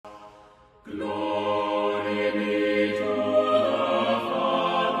Glory be to the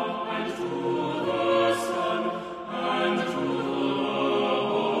Father, and to the Son, and to the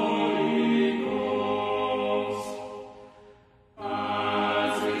Holy Ghost,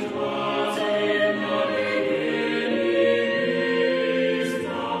 as it was in the beginning, is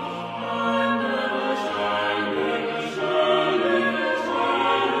now, and ever shall be,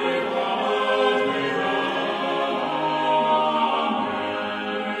 without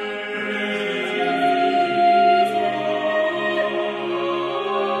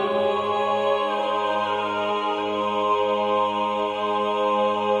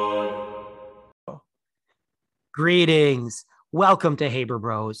Greetings. Welcome to Haber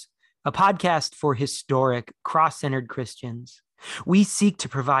Bros, a podcast for historic, cross-centered Christians. We seek to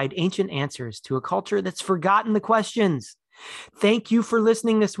provide ancient answers to a culture that's forgotten the questions. Thank you for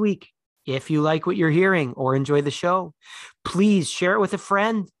listening this week. If you like what you're hearing or enjoy the show, please share it with a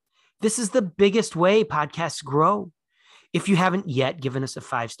friend. This is the biggest way podcasts grow. If you haven't yet given us a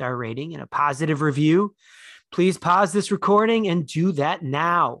 5-star rating and a positive review, please pause this recording and do that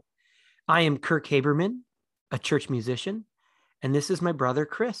now. I am Kirk Haberman, a church musician, and this is my brother,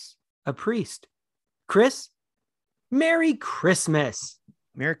 Chris, a priest. Chris, Merry Christmas.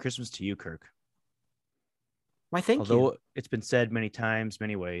 Merry Christmas to you, Kirk. Why, thank Although you. it's been said many times,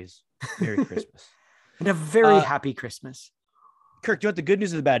 many ways, Merry Christmas. And a very happy Christmas. Kirk, do you want the good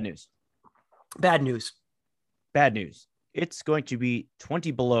news or the bad news? Bad news. Bad news. It's going to be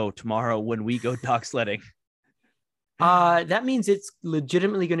 20 below tomorrow when we go dog sledding. That means it's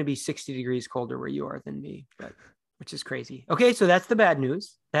legitimately going to be 60 degrees colder where you are than me, which is crazy. Okay, so that's the bad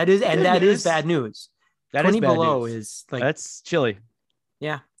news. That is bad news. That 20 is bad below news. is like, That's chilly.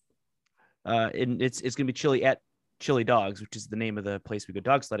 yeah. And it's going to be chilly at Chili Dogs, which is the name of the place we go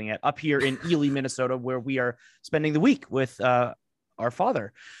dog sledding at, up here in Ely, Minnesota, where we are spending the week with our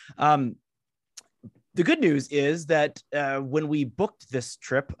father. The good news is that when we booked this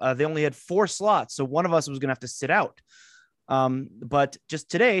trip, they only had 4 slots. So one of us was going to have to sit out. But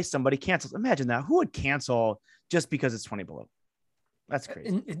just today, somebody canceled. Imagine that. Who would cancel just because it's 20 below? That's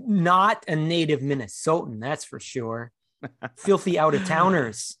crazy. Not a native Minnesotan, that's for sure. Filthy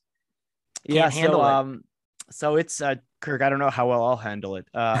out-of-towners. Can't handle it. So it's Kirk. I don't know how well I'll handle it.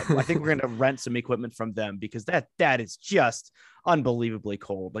 I think we're going to rent some equipment from them because that is just unbelievably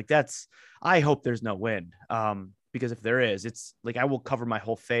cold. Like I hope there's no wind. Because if there is, it's like I will cover my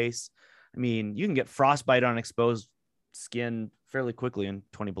whole face. I mean, you can get frostbite on exposed skin fairly quickly in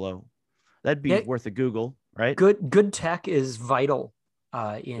 20 below. That'd be worth a Google, right? Good tech is vital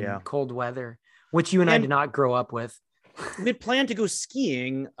in cold weather, which you and I did not grow up with. We had planned to go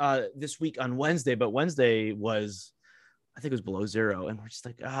skiing this week on Wednesday, but Wednesday was, I think it was below 0. And we're just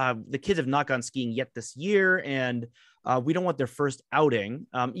like, the kids have not gone skiing yet this year. And we don't want their first outing,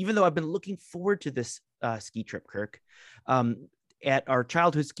 even though I've been looking forward to this ski trip, Kirk, at our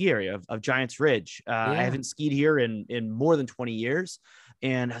childhood ski area of Giants Ridge. I haven't skied here in more than 20 years.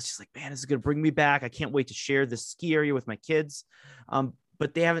 And I was just like, man, this is going to bring me back. I can't wait to share this ski area with my kids.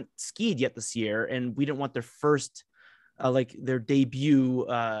 But they haven't skied yet this year. And we didn't want their first their debut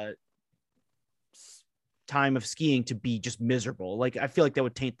time of skiing to be just miserable. Like, I feel like that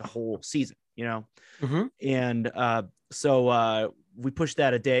would taint the whole season, you know? Mm-hmm. And so we pushed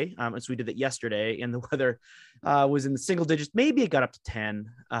that a day. And so we did that yesterday, and the weather was in the single digits. Maybe it got up to 10.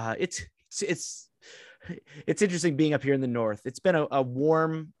 It's interesting being up here in the north. It's been a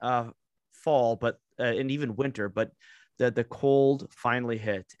warm fall, but and even winter, but the cold finally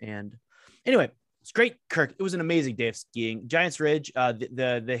hit. And anyway, it's great, Kirk. It was an amazing day of skiing. Giants Ridge,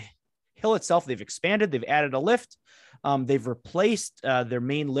 the hill itself, they've expanded. They've added a lift. They've replaced their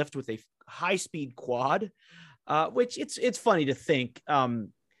main lift with a high-speed quad, which it's funny to think.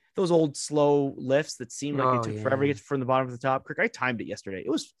 Those old slow lifts that seemed like they took forever to get from the bottom to the top. Kirk, I timed it yesterday.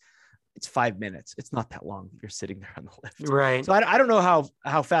 It's 5 minutes. It's not that long. You're sitting there on the lift. Right. So I don't know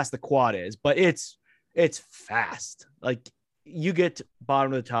how fast the quad is, but it's fast. Like, you get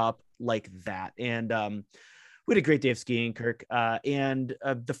bottom to the top like that. And we had a great day of skiing, Kirk. And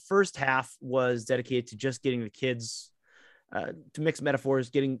the first half was dedicated to just getting the kids, to mix metaphors,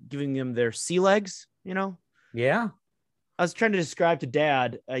 giving them their sea legs, you know? Yeah. I was trying to describe to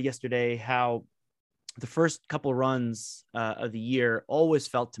Dad yesterday how the first couple runs of the year always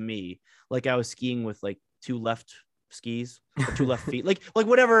felt to me like I was skiing with like 2 left skis or 2 left feet, like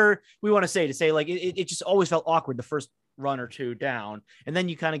whatever we want to say, like it just always felt awkward the first run or 2 down, and then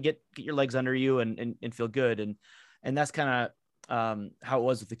you kind of get your legs under you and feel good, and that's kind of how it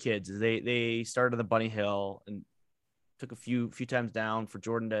was with the kids. They started on the bunny hill and took a few times down for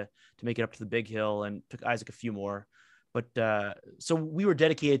Jordan to make it up to the big hill, and took Isaac a few more. So we were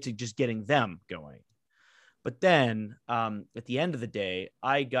dedicated to just getting them going. But then at the end of the day,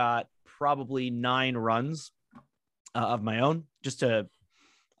 I got probably 9 runs of my own. Just to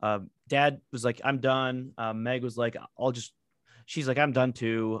Dad was like, I'm done. Meg was like, she's like, I'm done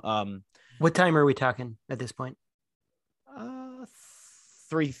too. What time are we talking at this point?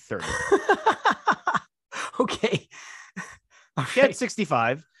 3:30. Okay. She had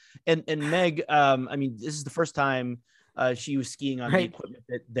 65, and Meg. I mean, this is the first time she was skiing on the equipment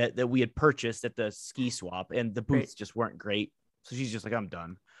that we had purchased at the ski swap, and the boots just weren't great. So she's just like, I'm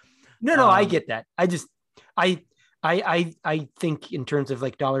done. No, I get that. I think in terms of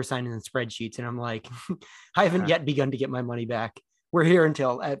like dollar signs and spreadsheets, and I'm like, I haven't yet begun to get my money back. We're here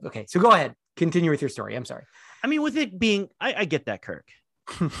until okay. So go ahead, continue with your story. I'm sorry. I mean, with it being, I get that, Kirk,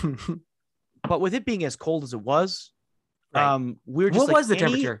 but with it being as cold as it was, we were just. What was the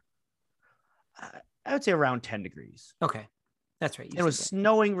temperature? I would say around 10 degrees. Okay, that's right. It was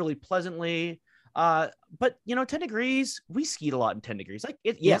snowing really pleasantly. But 10 degrees, we skied a lot in 10 degrees. Like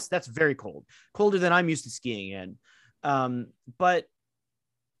yes, that's very cold, colder than I'm used to skiing in. But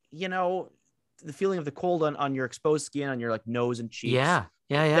the feeling of the cold on your exposed skin, on your like nose and cheeks. Yeah.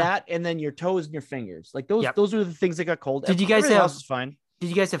 That, and then your toes and your fingers, like those were the things that got cold. Did you guys Everything else was fine? Did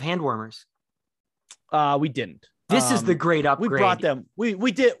you guys have hand warmers? We didn't. This is the great upgrade. We brought them.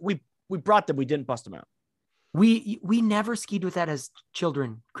 We did. We brought them. We didn't bust them out. We never skied with that as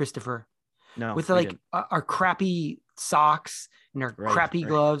children, Christopher. No, with like our crappy socks and our crappy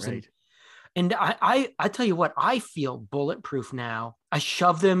gloves. And I tell you what, I feel bulletproof now. I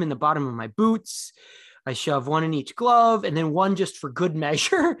shove them in the bottom of my boots. I shove one in each glove and then one just for good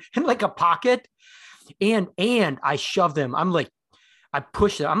measure in like a pocket. And I shove them. I'm like, I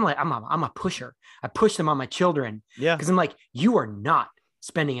push them. I'm like, I'm a pusher. I push them on my children. Yeah. Cause I'm like, you are not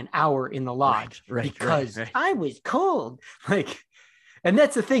spending an hour in the lodge because I was cold. Like, and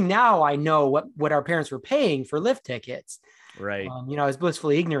that's the thing. Now I know what our parents were paying for lift tickets. Right. I was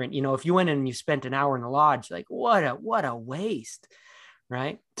blissfully ignorant. If you went in and you spent an hour in the lodge, like what a waste.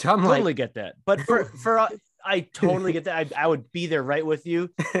 Right. So I'm totally get that. But for I totally get that. I would be there right with you.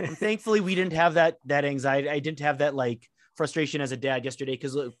 And thankfully we didn't have that anxiety. I didn't have that like frustration as a dad yesterday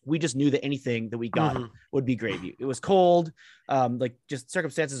because we just knew that anything that we got would be gravy. It was cold. Like just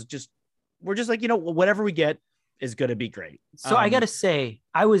circumstances. We're just like, whatever we get is going to be great. So I got to say,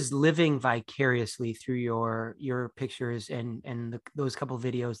 I was living vicariously through your pictures and those couple of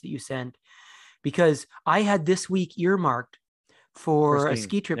videos that you sent, because I had this week earmarked for a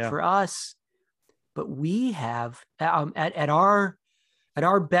ski trip for us, but we have at our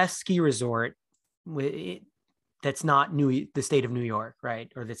best ski resort, that's not the state of New York,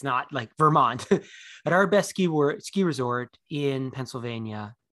 right? Or that's not like Vermont. At our best ski resort in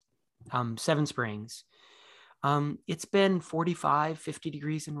Pennsylvania, Seven Springs, it's been 45, 50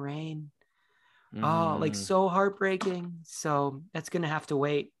 degrees and rain. Oh, like so heartbreaking. So that's going to have to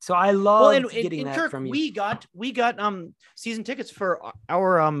wait. So I love getting that Kirk, from you. We got season tickets for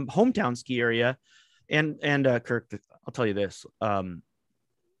our hometown ski area. And Kirk, I'll tell you this,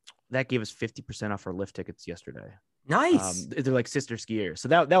 that gave us 50% off our lift tickets yesterday. Nice. They're like sister skiers. So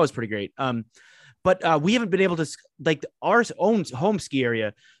that was pretty great. But we haven't been able to, like our own home ski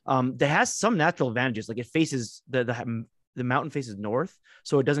area that has some natural advantages. Like it faces the mountain faces north,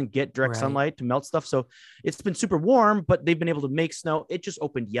 so it doesn't get direct sunlight to melt stuff. So it's been super warm, but they've been able to make snow. It just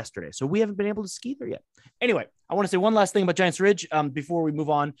opened yesterday, so we haven't been able to ski there yet. Anyway, I want to say one last thing about Giants Ridge before we move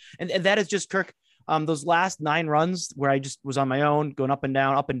on. And that is just, Kirk, those last 9 runs where I just was on my own, going up and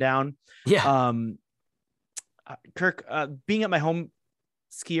down. Yeah. Kirk, being at my home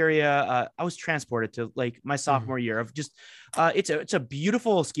ski area, I was transported to like my sophomore year of just, it's a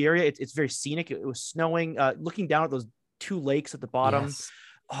beautiful ski area. It's very scenic. It was snowing, looking down at those 2 lakes at the bottom. Yes.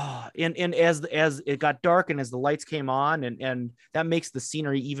 Oh, and as it got dark and as the lights came on, and that makes the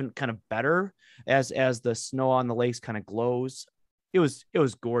scenery even kind of better as the snow on the lakes kind of glows. It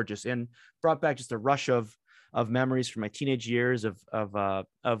was gorgeous and brought back just a rush of memories from my teenage years of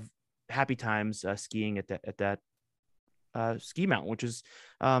happy times skiing at that ski mountain, which is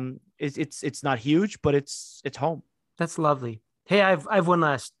it's not huge, but it's home. That's lovely. Hey, I've one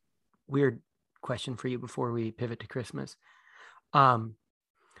last weird question for you before we pivot to Christmas.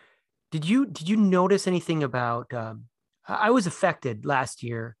 Did you notice anything about I was affected last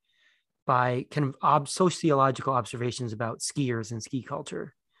year by kind of sociological observations about skiers and ski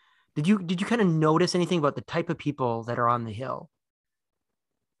culture. Did you kind of notice anything about the type of people that are on the hill?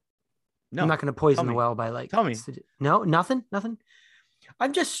 No. I'm not going to poison the well by like, tell me. No, nothing.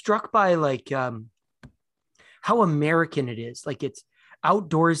 I'm just struck by like how American it is. Like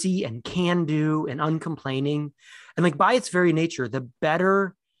outdoorsy and can do and uncomplaining. And like by its very nature, the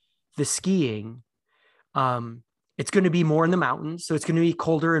better the skiing, it's going to be more in the mountains. So it's going to be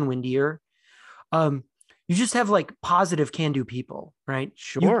colder and windier. You just have like positive can do people, right?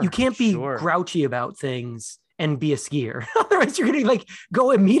 Sure. You can't be grouchy about things and be a skier. Otherwise you're going to like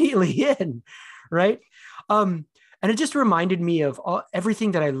go immediately in. Right. And it just reminded me of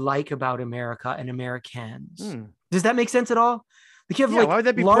everything that I like about America and Americans. Does that make sense at all? Like you have like, why would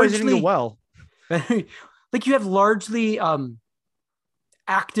that be poisoning the well? Like you have largely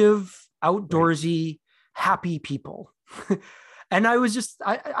active, outdoorsy, happy people. And I was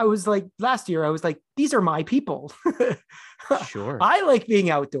like, last year, I was like, these are my people. Sure. I like being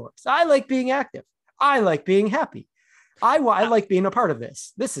outdoors. I like being active. I like being happy. I like being a part of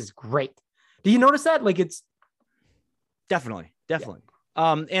this. This is great. Do you notice that? Like it's definitely.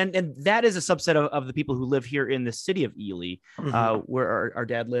 And that is a subset of the people who live here in the city of Ely, where our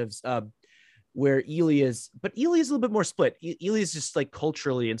dad lives, where Ely is, but Ely is a little bit more split. Ely is just like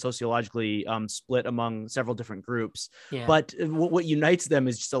culturally and sociologically split among several different groups. Yeah. But what unites them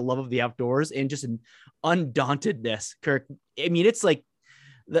is just a love of the outdoors and just an undauntedness, Kirk. I mean, it's like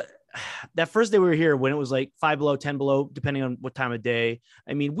that first day we were here when it was like 5 below, 10 below, depending on what time of day.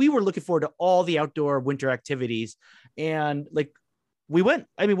 I mean, we were looking forward to all the outdoor winter activities, and like we went,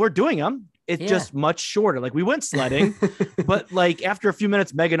 I mean, we're doing them. It's just much shorter. Like we went sledding, but like after a few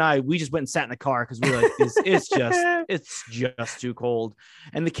minutes, Meg and I, we just went and sat in the car because we were like, it's just too cold.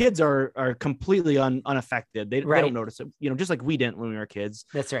 And the kids are completely unaffected. They don't notice it, just like we didn't when we were kids.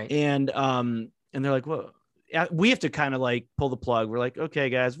 That's right. And they're like, well, we have to kind of like pull the plug. We're like, okay,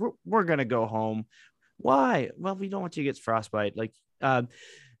 guys, we're going to go home. Why? Well, we don't want you to get frostbite. Like,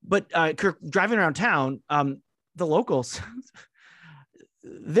 but Kirk, driving around town, the locals,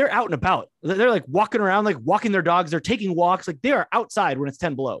 they're out and about. They're like walking around, like walking their dogs. They're taking walks. Like they are outside when it's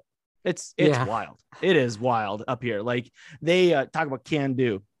 10 below. It's wild. It is wild up here. Like they talk about can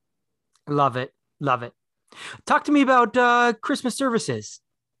do. Love it. Talk to me about Christmas services.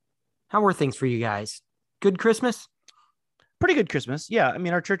 How were things for you guys? Good Christmas? Pretty good Christmas. Yeah. I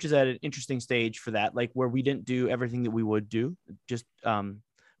mean, our church is at an interesting stage for that, like where we didn't do everything that we would do, just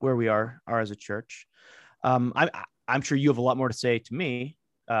where we are as a church. I'm sure you have a lot more to say to me.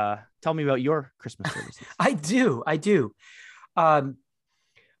 Tell me about your Christmas services. I do.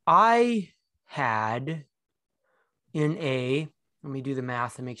 I had let me do the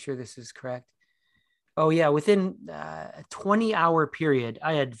math and make sure this is correct. Oh yeah. Within a 20-hour period,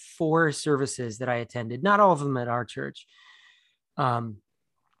 I had 4 services that I attended, not all of them at our church. We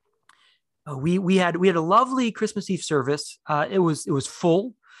had a lovely Christmas Eve service. It was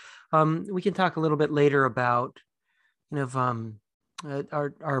full. We can talk a little bit later about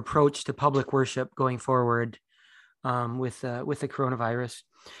our approach to public worship going forward with the coronavirus.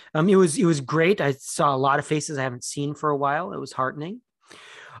 It was great. I saw a lot of faces I haven't seen for a while. It was heartening.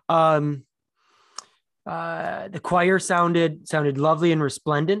 The choir sounded lovely and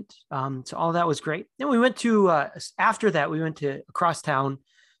resplendent. So all that was great. Then we went to after that we went to across town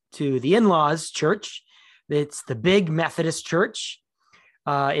to the in-laws church. It's the big Methodist church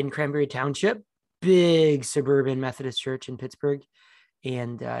in Cranberry Township, big suburban Methodist church in Pittsburgh.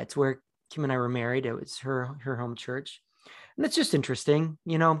 And it's where Kim and I were married. It was her home church. And it's just interesting,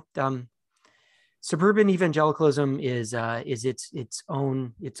 suburban evangelicalism is its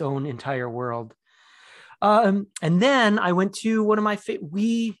own entire world. And then I went to one of my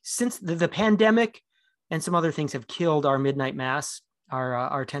since the pandemic and some other things have killed our midnight mass,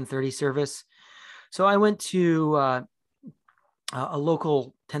 our 10:30 service. So I went to a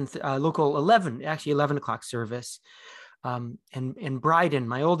local 11 o'clock service. And Bryden,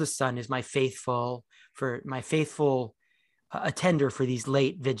 my oldest son, is my faithful attender for these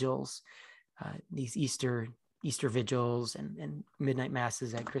late vigils, these Easter vigils and midnight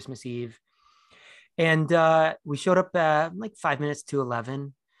masses at Christmas Eve. And we showed up like 5 minutes to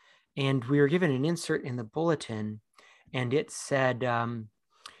 11, and we were given an insert in the bulletin, and it said,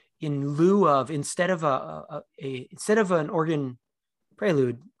 instead of an organ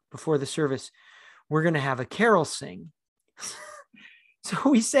prelude before the service, we're going to have a carol sing. So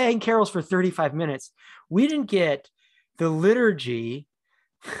we sang carols for 35 minutes. We didn't get the liturgy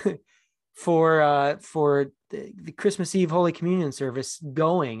for the Christmas Eve Holy Communion service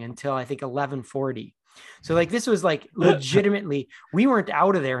going until I think 11:40. So like this was like legitimately, we weren't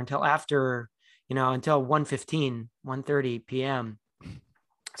out of there until after, until 1:30 p.m.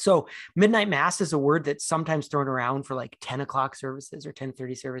 So midnight mass is a word that's sometimes thrown around for like 10 o'clock services or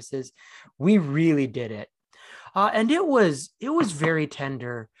 10:30 services. We really did it. And it was very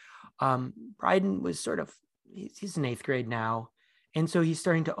tender. Bryden was he's in 8th grade now. And so he's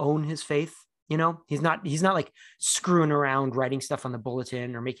starting to own his faith. He's not like screwing around writing stuff on the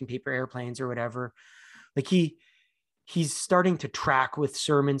bulletin or making paper airplanes or whatever. Like he's starting to track with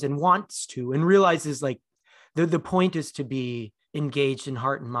sermons and wants to, and realizes like the point is to be engaged in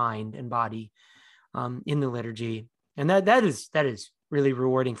heart and mind and body in the liturgy. And that is really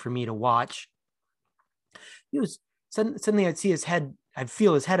rewarding for me to watch. He was suddenly I'd see his head, I'd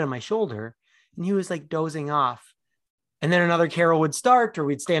feel his head on my shoulder, and he was like dozing off. And then another carol would start, or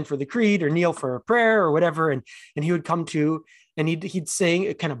we'd stand for the creed or kneel for a prayer or whatever. And he would come to, and he'd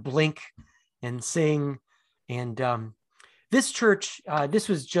sing, kind of blink and sing. And this church, this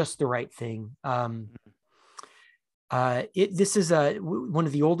was just the right thing. This is one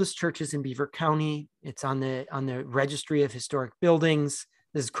of the oldest churches in Beaver County. It's on the Registry of Historic Buildings.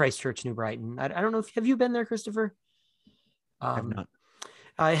 This is Christ Church, New Brighton. I don't know have you been there, Christopher? I've not.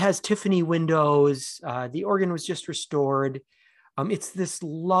 It has Tiffany windows. The organ was just restored. It's this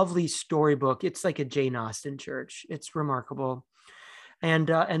lovely storybook. It's like a Jane Austen church. It's remarkable. And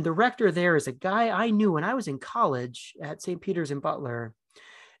the rector there is a guy I knew when I was in college at St. Peter's in Butler.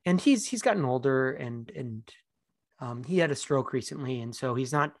 And he's gotten older, and he had a stroke recently. And so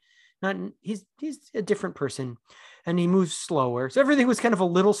he's a different person, and he moves slower. So everything was kind of a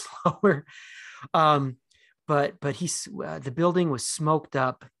little slower. But the building was smoked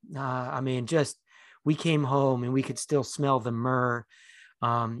up. We came home and we could still smell the myrrh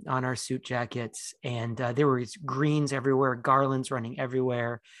on our suit jackets, and there were greens everywhere, garlands running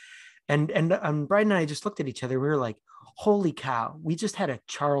everywhere. And Brian and I just looked at each other. We were like, holy cow, we just had a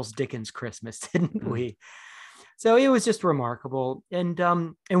Charles Dickens Christmas, didn't we? So it was just remarkable. And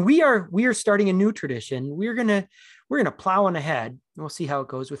we are starting a new tradition. We're gonna plow on ahead. We'll see how it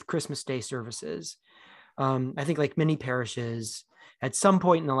goes with Christmas Day services. I think like many parishes at some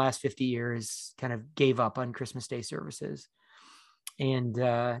point in the last 50 years kind of gave up on Christmas Day services. And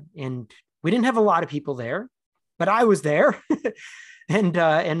we didn't have a lot of people there, but I was there.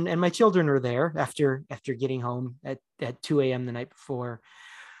 and my children were there after getting home at 2 a.m. the night before.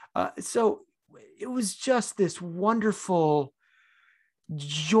 So it was just this wonderful,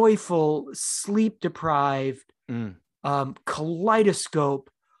 joyful, sleep-deprived kaleidoscope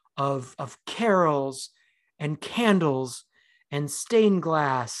of carols and candles and stained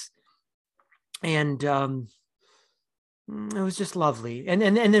glass, and it was just lovely. And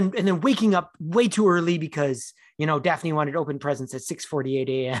then waking up way too early because Daphne wanted to open presents at 6:48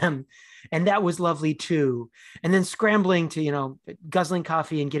 a.m. and that was lovely too. And then scrambling to guzzling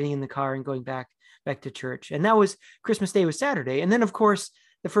coffee and getting in the car and going back to church. And that was Christmas Day was Saturday, and then of course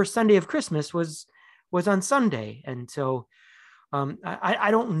the first Sunday of Christmas was on Sunday. And so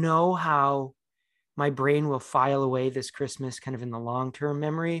I don't know how my brain will file away this Christmas kind of in the long-term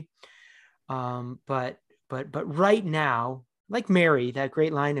memory. But right now, like Mary, that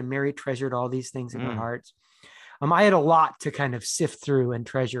great line, and Mary treasured all these things in her heart. I had a lot to kind of sift through and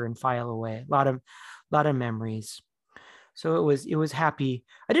treasure and file away, a lot of memories. So it was happy.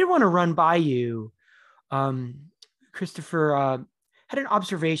 I did want to run by you. Christopher had an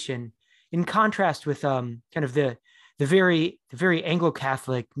observation in contrast with kind of the very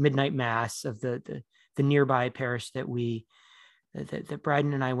Anglo-Catholic midnight mass of the nearby parish that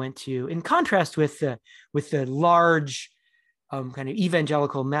Bryden and I went to, in contrast with the large kind of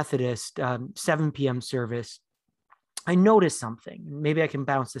evangelical Methodist 7 p.m. service. I noticed something. Maybe I can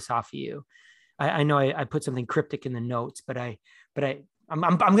bounce this off of you. I know I put something cryptic in the notes, but I'm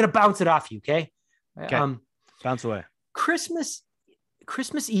going to bounce it off you. Okay. Bounce away. Christmas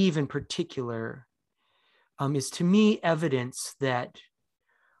Eve in particular is to me evidence that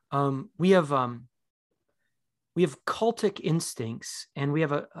we have cultic instincts, and we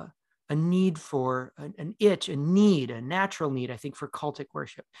have a need for a natural need, I think, for cultic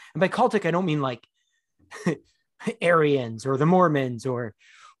worship. And by cultic, I don't mean like Arians or the Mormons or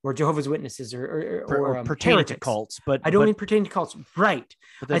Jehovah's Witnesses or pertaining heretics. to cults, but I don't mean pertaining to cults, right?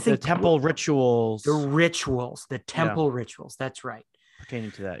 I think the temple rituals, the temple rituals. That's right.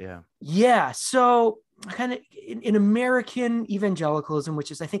 Pertaining to that, yeah. Yeah. So kind of in American evangelicalism,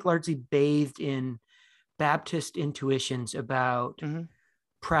 which is I think largely bathed in Baptist intuitions about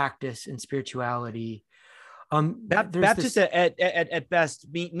practice and spirituality. Baptist at best,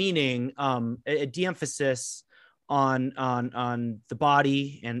 meaning a de-emphasis on the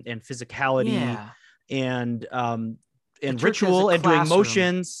body and physicality and ritual and doing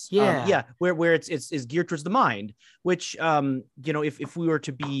motions. Where it's geared towards the mind, which if we were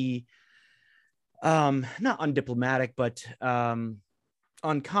to be not undiplomatic but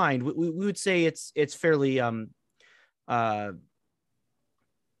unkind, we would say it's fairly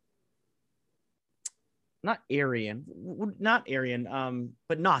not Arian,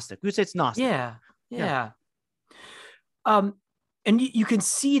 but Gnostic. We would say it's Gnostic. Yeah. And you can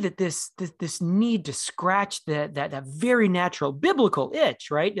see that this need to scratch that very natural biblical itch,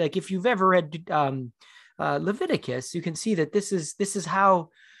 right? Like if you've ever read Leviticus, you can see that this is how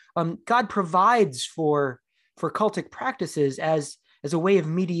God provides for cultic practices as a way of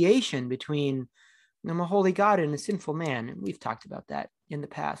mediation between a holy God and a sinful man, and we've talked about that in the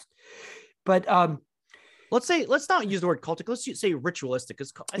past. But let's not use the word cultic. Let's say ritualistic,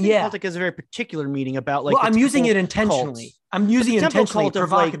 because I think cultic has a very particular meaning about like. Well, I'm using it intentionally. Cults. I'm using it intentionally, cult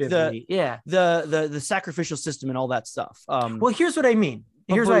provocatively. Like the sacrificial system and all that stuff. Well, here's what I mean.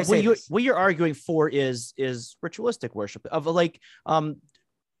 Here's what I say. What you're arguing for is ritualistic worship of like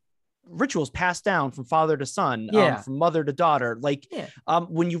rituals passed down from father to son, from mother to daughter. Like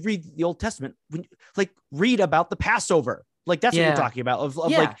when you read the Old Testament, read about the Passover. Like that's what you're talking about of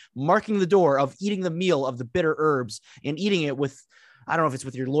like marking the door, of eating the meal of the bitter herbs and eating it with, I don't know if it's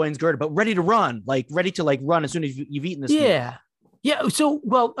with your loins girded, but ready to run, like ready to like run as soon as you've eaten this. Yeah. Yeah. So,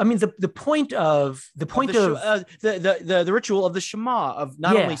 well, I mean, the point of the ritual of the Shema, of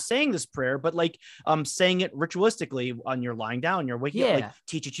not only saying this prayer, but like saying it ritualistically on your lying down, you're waking up, like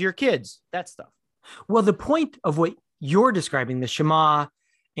teach it to your kids, that stuff. Well, the point of what you're describing, the Shema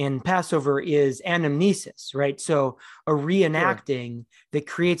and Passover, is anamnesis, right? So a reenacting that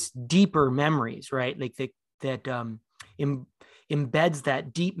creates deeper memories, right? Like that embeds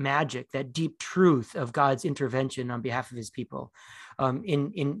that deep magic, that deep truth of God's intervention on behalf of his people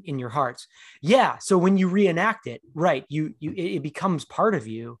in your hearts. Yeah. So when you reenact it, right, it becomes part of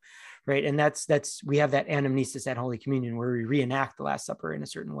you, right? And that's we have that anamnesis at Holy Communion where we reenact the Last Supper in a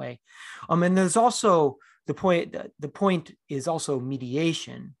certain way. And there's also the point is also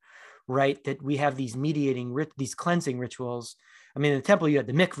mediation, right? That we have these these cleansing rituals. I mean, in the temple, you had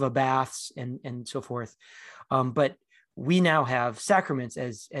the mikvah baths and so forth. But we now have sacraments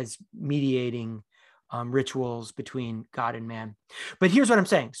as mediating rituals between God and man. But here's what I'm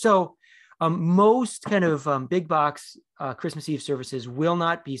saying. So most kind of big box Christmas Eve services will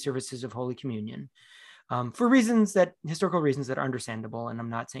not be services of Holy Communion for historical reasons that are understandable. And I'm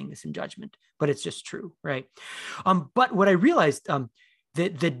not saying this in judgment, but it's just true, right? But what I realized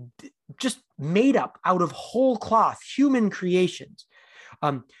that just made up out of whole cloth human creations,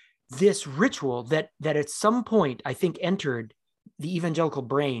 this ritual that at some point I think entered the evangelical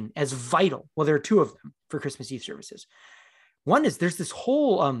brain as vital. Well, there are two of them for Christmas Eve services. One is there's this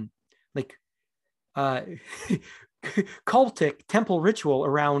whole cultic temple ritual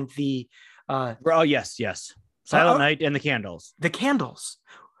around the Silent Night and the candles. The candles.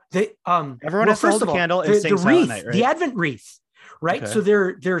 Everyone has to hold the candle and sing Silent Night, right? The Advent wreath. Right. Okay. So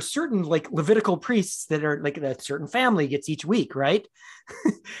there are certain like Levitical priests that are like a certain family gets each week. Right.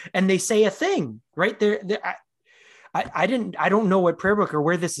 And they say a thing right there. I don't know what prayer book or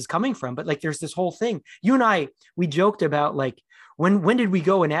where this is coming from, but like, there's this whole thing. You and I, we joked about like, when did we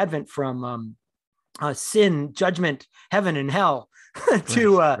go in Advent from sin, judgment, heaven and hell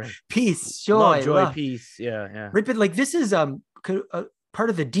to peace, joy, love. Peace. Yeah. Right. But like, this is part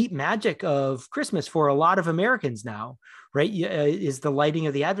of the deep magic of Christmas for a lot of Americans now, right? Is the lighting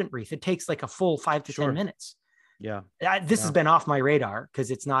of the Advent wreath. It takes like a full 5 to 10 minutes. Yeah. This has been off my radar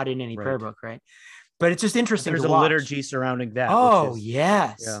because it's not in any prayer book, right? But it's just interesting. There's a liturgy surrounding that. Oh,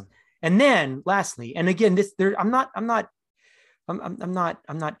 yes. Yeah. And then lastly, and again, I'm not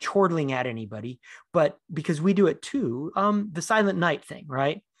chortling at anybody, but because we do it too, the Silent Night thing,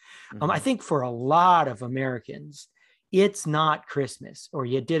 right? Mm-hmm. I think for a lot of Americans, it's not Christmas, or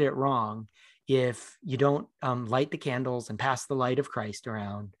you did it wrong if you don't light the candles and pass the light of Christ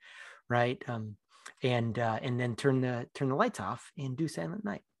around, right? And then turn the lights off and do Silent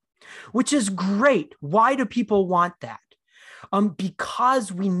Night, which is great. Why do people want that?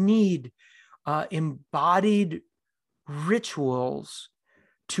 Because we need embodied rituals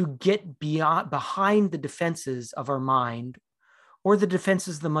to get behind the defenses of our mind, or the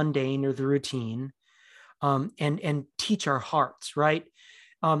defenses of the mundane or the routine. And teach our hearts, right?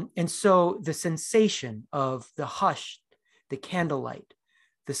 And so the sensation of the hush, the candlelight,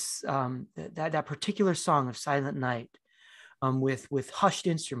 this that particular song of Silent Night, with hushed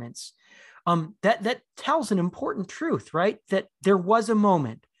instruments, that tells an important truth, right? That there was a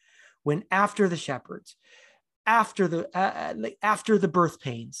moment when, after the shepherds, after the birth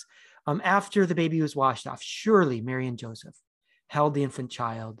pains, after the baby was washed off, surely Mary and Joseph held the infant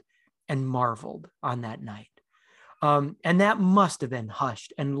child and marveled on that night. And that must have been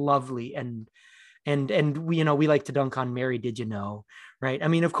hushed and lovely and and we like to dunk on Mary, did you know, right? I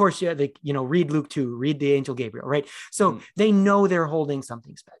mean, of course, yeah, read Luke 2, read the angel Gabriel, right? So they know they're holding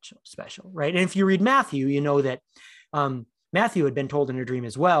something special, right? And if you read Matthew, you know that Matthew had been told in a dream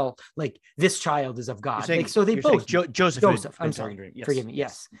as well, like, this child is of God. So they both Joseph. I'm sorry, yes. Forgive me.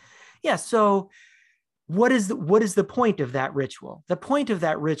 Yes. So what is the point of that ritual? The point of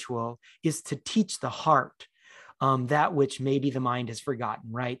that ritual is to teach the heart that which maybe the mind has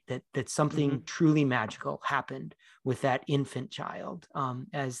forgotten, right? That something truly magical happened with that infant child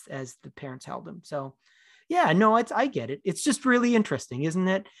as the parents held him. So yeah, no, I get it. It's just really interesting, isn't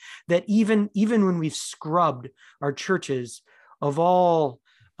it? That even when we've scrubbed our churches of all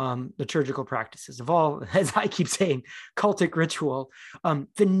liturgical practices, of all, as I keep saying, cultic ritual,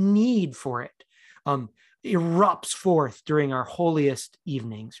 the need for it erupts forth during our holiest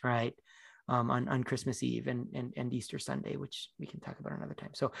evenings, right? On Christmas Eve and Easter Sunday, which we can talk about another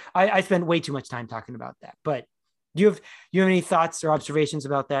time. So I spent way too much time talking about that. But do you have any thoughts or observations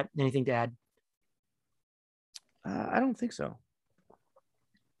about that? Anything to add? I don't think so.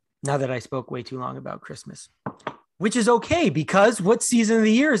 Now that I spoke way too long about Christmas, which is okay, because what season of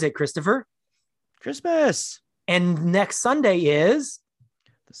the year is it, Christopher? Christmas. And next Sunday is?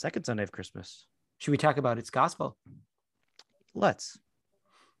 The second Sunday of Christmas. Should we talk about its gospel? Let's.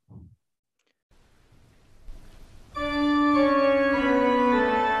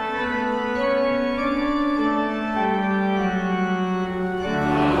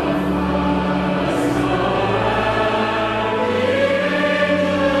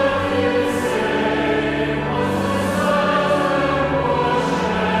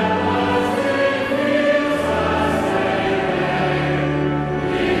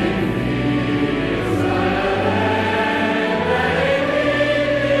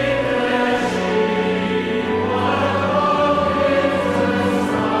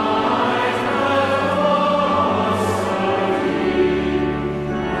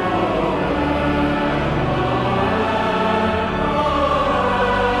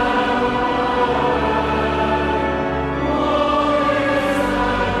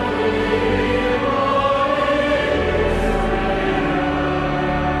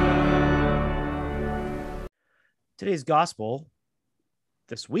 Today's gospel,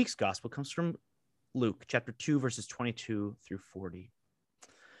 this week's gospel, comes from Luke chapter 2, verses 22 through 40.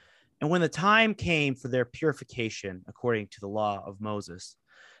 And when the time came for their purification, according to the law of Moses,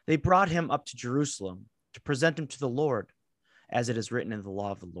 they brought him up to Jerusalem to present him to the Lord. As it is written in the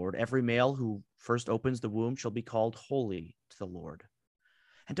law of the Lord, every male who first opens the womb shall be called holy to the Lord,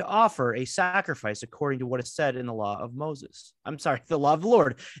 and to offer a sacrifice according to what is said in the law of Moses. The law of the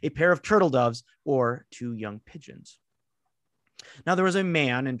Lord, a pair of turtle doves or 2 young pigeons. Now there was a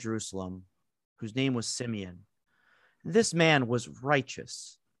man in Jerusalem whose name was Simeon. This man was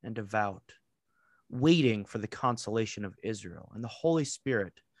righteous and devout, waiting for the consolation of Israel, and the Holy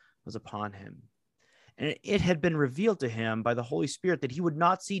Spirit was upon him. And it had been revealed to him by the Holy Spirit that he would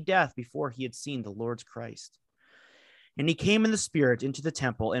not see death before he had seen the Lord's Christ. And he came in the Spirit into the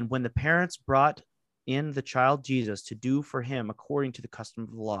temple, and when the parents brought in the child Jesus to do for him according to the custom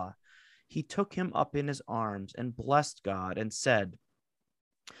of the law, he took him up in his arms and blessed God and said,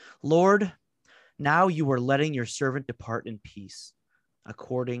 Lord, now you are letting your servant depart in peace,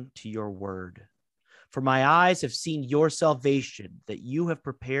 according to your word. For my eyes have seen your salvation, that you have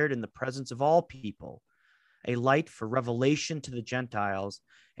prepared in the presence of all people, a light for revelation to the Gentiles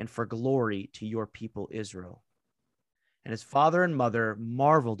and for glory to your people Israel. And his father and mother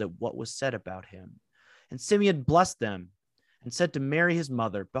marveled at what was said about him. And Simeon blessed them and said to Mary his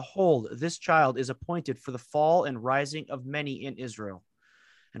mother, Behold, this child is appointed for the fall and rising of many in Israel,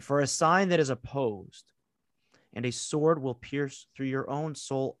 and for a sign that is opposed. And a sword will pierce through your own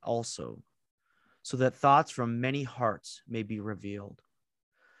soul also, so that thoughts from many hearts may be revealed.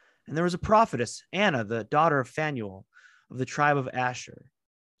 And there was a prophetess, Anna, the daughter of Phanuel, of the tribe of Asher.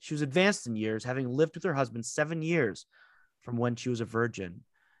 She was advanced in years, having lived with her husband 7 years from when she was a virgin,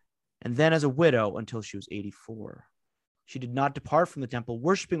 and then as a widow until she was 84. She did not depart from the temple,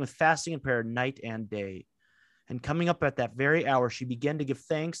 worshiping with fasting and prayer night and day. And coming up at that very hour, she began to give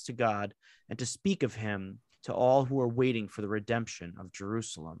thanks to God and to speak of him to all who were waiting for the redemption of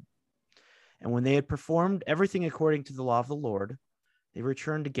Jerusalem. And when they had performed everything according to the law of the Lord, they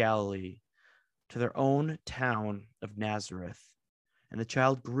returned to Galilee, to their own town of Nazareth. And the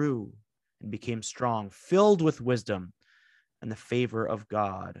child grew and became strong, filled with wisdom, and the favor of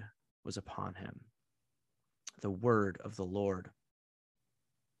God was upon him. The word of the Lord.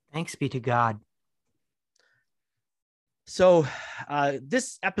 Thanks be to God. So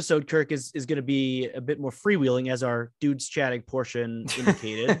this episode, Kirk, is going to be a bit more freewheeling, as our dudes chatting portion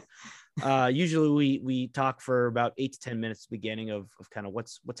indicated. Usually we talk for about 8 to 10 minutes at the beginning of kind of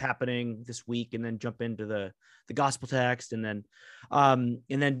what's happening this week, and then jump into the gospel text, and then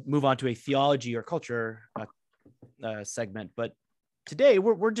move on to a theology or culture segment. But today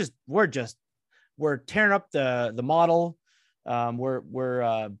we're tearing up the model.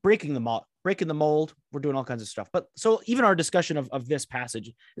 We're breaking the mold. We're doing all kinds of stuff. But so even our discussion of this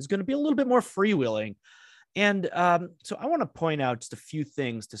passage is going to be a little bit more freewheeling. And so I want to point out just a few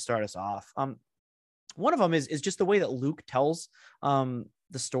things to start us off. One of them is just the way that Luke tells the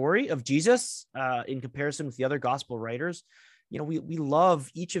story of Jesus in comparison with the other gospel writers. You know, we love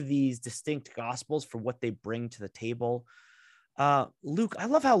each of these distinct gospels for what they bring to the table. Luke, I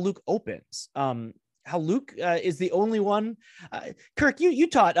love how Luke opens. How Luke is the only one. Kirk, you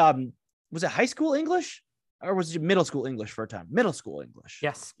taught, was it high school English? Or was it middle school English for a time? Middle school English.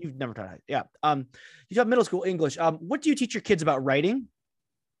 Yes. You've never taught it. Yeah. You taught middle school English. What do you teach your kids about writing?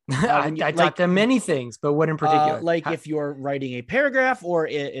 I taught them many things, but what in particular? If you're writing a paragraph or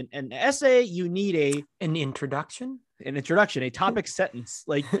an essay, you need an introduction, a topic sentence.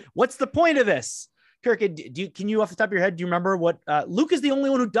 Like, what's the point of this? Kirk, can you off the top of your head, do you remember what Luke is the only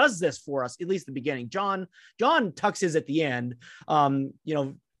one who does this for us, at least the beginning. John tucks his at the end.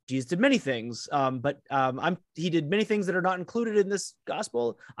 Jesus did many things, but he did many things that are not included in this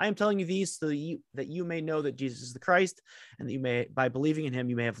gospel. I am telling you these so that you may know that Jesus is the Christ, and that you may, by believing in him,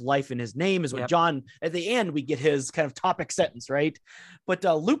 you may have life in his name, is what John, at the end, we get his kind of topic sentence, right? But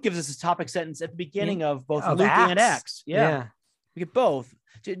Luke gives us his topic sentence at the beginning of both Luke and Acts. Yeah. We get both.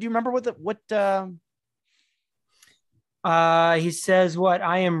 Do you remember he says, what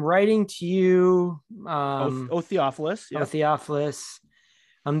I am writing to you, Theophilus. Yeah. Theophilus.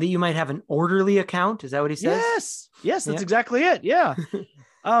 That you might have an orderly account. Is that what he says? Yes, that's exactly it. Yeah.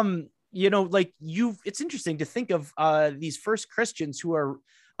 It's interesting to think of these first Christians who are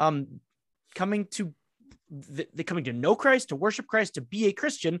coming to know Christ, to worship Christ, to be a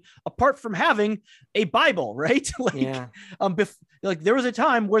Christian, apart from having a Bible, right? There was a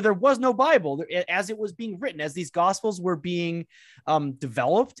time where there was no Bible as it was being written, as these gospels were being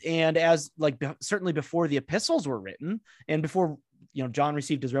developed, and as certainly before the epistles were written, and before John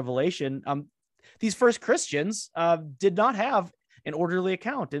received his revelation, these first Christians did not have an orderly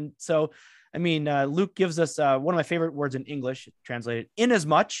account. And so, Luke gives us one of my favorite words in English, translated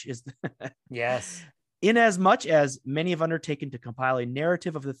inasmuch is yes. Inasmuch as many have undertaken to compile a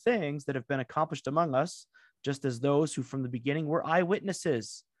narrative of the things that have been accomplished among us, just as those who from the beginning were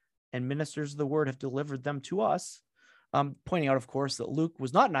eyewitnesses and ministers of the word have delivered them to us. Pointing out, of course, that Luke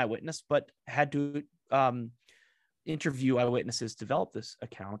was not an eyewitness, but had to interview eyewitnesses to develop this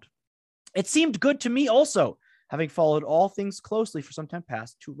account. It seemed good to me also, having followed all things closely for some time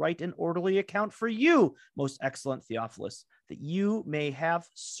past, to write an orderly account for you, most excellent Theophilus, that you may have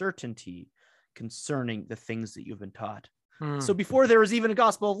certainty concerning the things that you've been taught. So before there was even a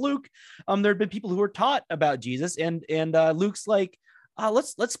Gospel of Luke, there had been people who were taught about Jesus, and Luke's like,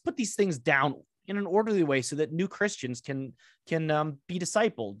 let's put these things down in an orderly way so that new Christians can be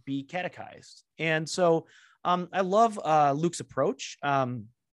discipled, be catechized. And so I love Luke's approach.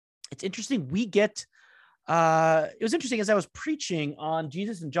 It's interesting. It was interesting as I was preaching on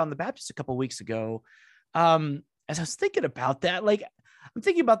Jesus and John the Baptist a couple of weeks ago. As I was thinking about that, I'm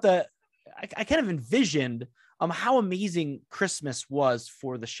thinking about I kind of envisioned how amazing Christmas was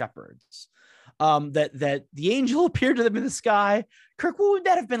for the shepherds. That the angel appeared to them in the sky. Kirk, what would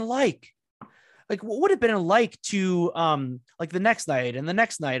that have been like? What would it have been like to the next night and the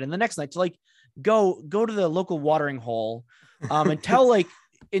next night and the next night to go to the local watering hole and tell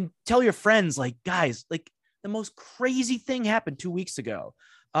your friends, guys, the most crazy thing happened 2 weeks ago.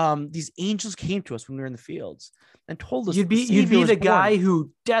 These angels came to us when we were in the fields and told us you'd be the guy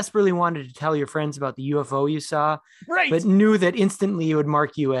who desperately wanted to tell your friends about the UFO you saw, right? But knew that instantly it would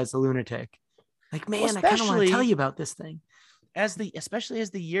mark you as a lunatic. I kind of want to tell you about this thing. Especially as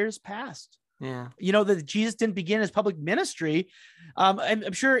the years passed. Yeah. That Jesus didn't begin his public ministry.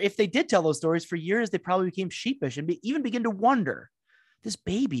 I'm sure if they did tell those stories for years, they probably became sheepish and even begin to wonder, this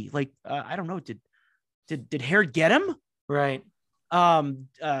baby, I don't know, did Herod get him? Right.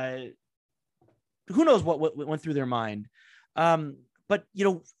 Who knows what went through their mind. But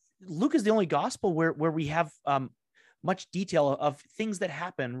Luke is the only gospel where we have much detail of things that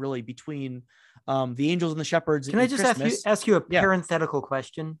happen really between the angels and the shepherds. Can I just ask you a parenthetical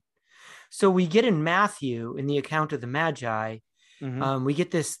question? So we get in Matthew, in the account of the Magi, we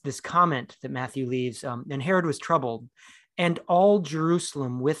get this comment that Matthew leaves, and Herod was troubled, and all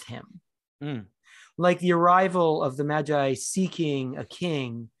Jerusalem with him. Like the arrival of the Magi seeking a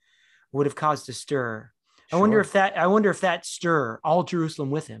king would have caused a stir. I wonder Sure. if that stir, all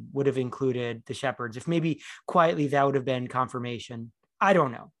Jerusalem with him, would have included the shepherds. If maybe quietly that would have been confirmation. I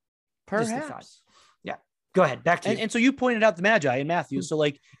don't know. Just a thought. Perhaps. Yeah. Go ahead. Back to you. And so you pointed out the Magi in Matthew. So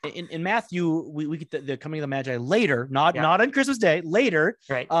like in Matthew, we get the coming of the Magi later, not on Christmas Day, later.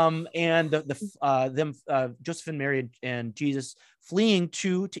 Right. And Joseph and Mary and Jesus fleeing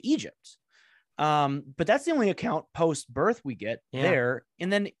to Egypt. But that's the only account post birth we get there.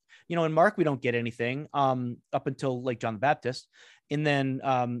 And then, in Mark, we don't get anything up until like John the Baptist. And then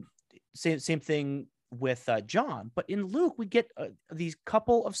same thing with John. But in Luke, we get these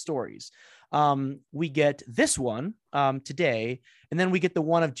couple of stories. We get this one today, and then we get the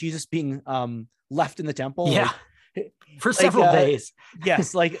one of Jesus being left in the temple. Yeah. For several days.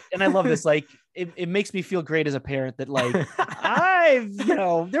 Yes. And I love this. It makes me feel great as a parent that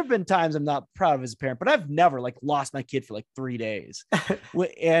there've been times I'm not proud of as a parent, but I've never lost my kid for 3 days.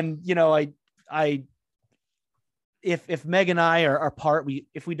 And, if Meg and I are apart,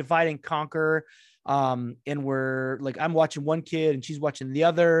 if we divide and conquer, and we're I'm watching one kid and she's watching the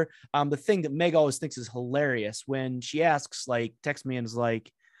other. The thing that Meg always thinks is hilarious when she asks, texts me and is like,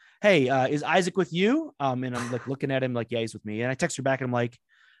 "Hey, is Isaac with you?" And I'm looking at him yeah, he's with me. And I text her back and I'm like,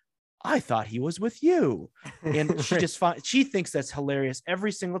 "I thought he was with you." And she thinks that's hilarious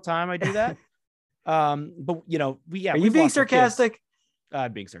every single time I do that. But Are you being sarcastic?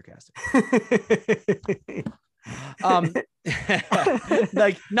 I'm being sarcastic.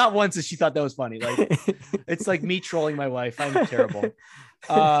 Not once has she thought that was funny. It's me trolling my wife. I'm terrible.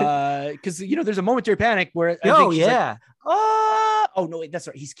 Because there's a momentary panic where oh no, wait, that's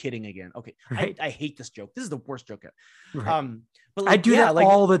right. He's kidding again. Okay, right. I hate this joke. This is the worst joke ever. Right. But I do that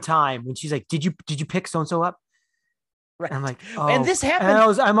all the time when she's like, "Did you pick so and so up?" Right. And I'm like, "Oh," and this happened. And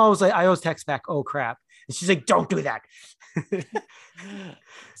I always text back, "Oh crap," and she's like, "Don't do that."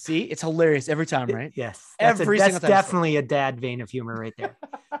 See, it's hilarious every time, right? Yes, that's definitely a dad vein of humor right there.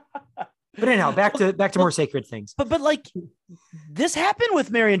 But anyhow, back to more sacred things. But this happened with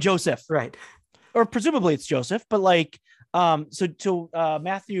Mary and Joseph, right? Or presumably it's Joseph, but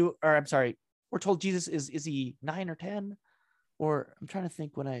Matthew, or I'm sorry, we're told Jesus is he 9 or 10, or I'm trying to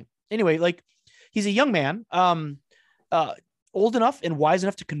think he's a young man, old enough and wise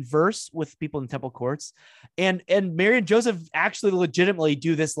enough to converse with people in temple courts, and Mary and Joseph actually legitimately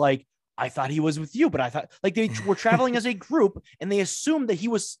do this. I thought he was with you, but I thought they were traveling as a group, and they assumed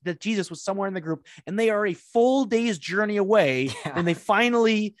that Jesus was somewhere in the group, and they are a full day's journey away, and they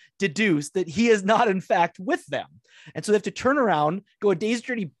finally deduce that he is not in fact with them, and so they have to turn around, go a day's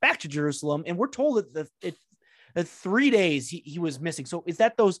journey back to Jerusalem, and we're told that 3 days he was missing. So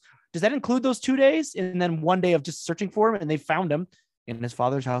does that include those 2 days and then 1 day of just searching for him, and they found him in his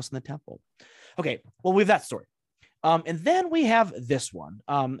father's house in the temple? Okay, well, we have that story. And then we have this one.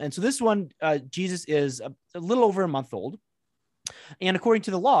 And so this one, Jesus is a little over a month old. And according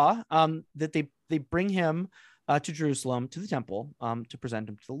to the law, that they bring him to Jerusalem, to the temple, to present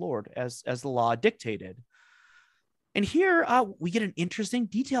him to the Lord as the law dictated. And here we get an interesting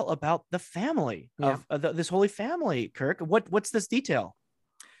detail about the family of this holy family. Kirk, what's this detail?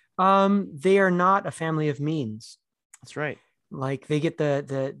 They are not a family of means. That's right. They get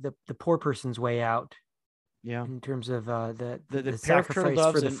the poor person's way out. Yeah. In terms of the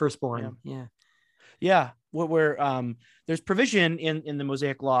sacrifice for the firstborn. Yeah. Where there's provision in the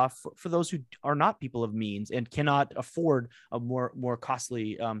Mosaic law for those who are not people of means and cannot afford a more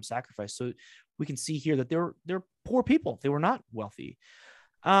costly sacrifice. So we can see here that they're poor people. They were not wealthy.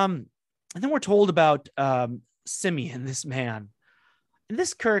 And then we're told about Simeon, this man. And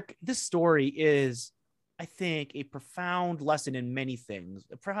this story is, I think, a profound lesson in many things.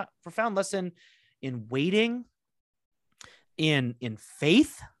 A profound lesson in waiting, in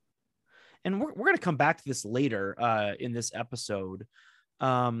faith. And we're going to come back to this later in this episode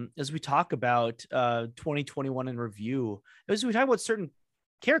as we talk about 2021 in review, as we talk about certain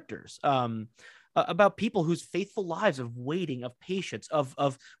characters, about people whose faithful lives of waiting, of patience,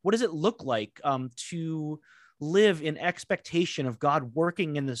 of what does it look like to live in expectation of God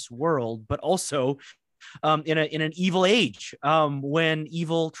working in this world, but also in an evil age when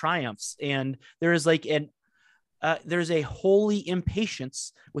evil triumphs, and there is there's a holy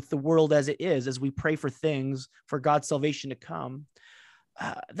impatience with the world as it is, as we pray for things for God's salvation to come.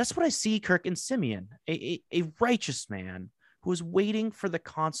 That's what I see, Kirk, in Simeon, a righteous man who is waiting for the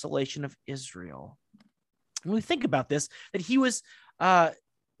consolation of Israel. When we think about this, that he was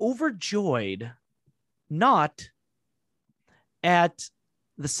overjoyed not at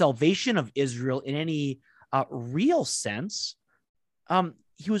the salvation of Israel in any real sense.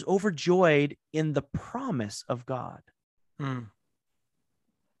 He was overjoyed in the promise of God.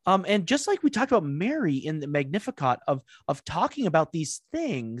 And just like we talked about Mary in the Magnificat of talking about these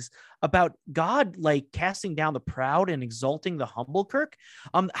things about God, like casting down the proud and exalting the humble, Kirk,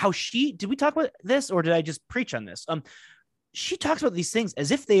 how did we talk about this or did I just preach on this? She talks about these things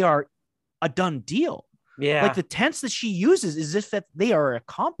as if they are a done deal. Yeah. Like the tense that she uses is as if that they are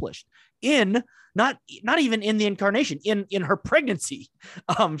accomplished in not even in the incarnation, in her pregnancy,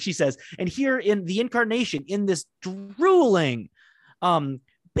 she says, and here in the incarnation, in this drooling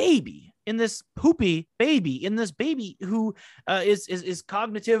baby, in this poopy baby, in this baby who is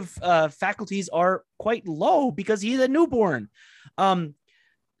cognitive faculties are quite low because he's a newborn.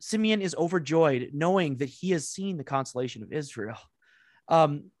 Simeon is overjoyed knowing that he has seen the consolation of Israel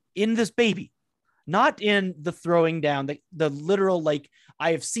in this baby, not in the throwing down, the literal, like,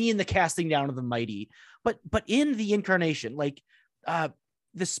 I have seen the casting down of the mighty, but in the incarnation, like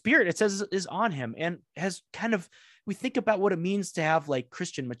the Spirit, it says, is on him and has kind of, we think about what it means to have like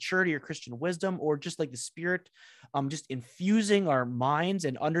Christian maturity or Christian wisdom, or just like the Spirit just infusing our minds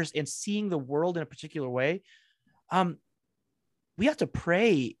and seeing the world in a particular way. We have to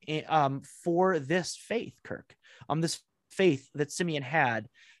pray for this faith, Kirk, this faith that Simeon had,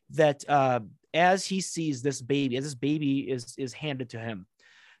 that as he sees this baby, as this baby is handed to him,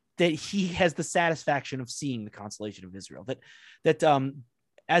 that he has the satisfaction of seeing the consolation of Israel, that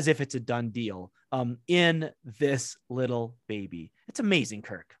as if it's a done deal in this little baby. It's amazing,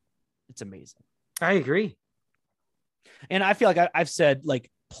 Kirk. It's amazing. I agree. And I feel like I've said like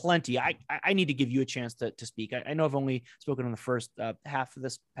plenty. I need to give you a chance to speak. I know I've only spoken on the first half of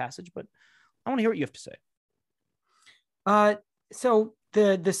this passage, but I want to hear what you have to say. So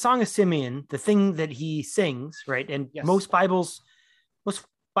the Song of Simeon, the thing that he sings, right? And Yes. most Bibles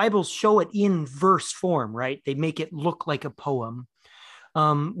show it in verse form, right? They make it look like a poem,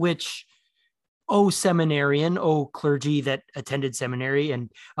 which, oh, seminarian, oh, clergy that attended seminary. And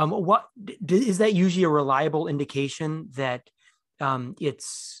what is that usually a reliable indication that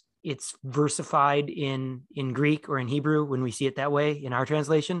it's versified in Greek or in Hebrew when we see it that way in our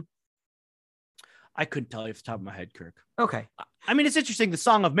translation? I couldn't tell you off the top of my head, Kirk. Okay. I mean, it's interesting. The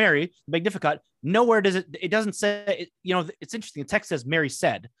Song of Mary, Magnificat, nowhere does it doesn't say, it's interesting. The text says Mary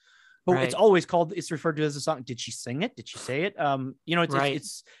said, but Right. it's referred to as a song. Did she sing it? Did she say it?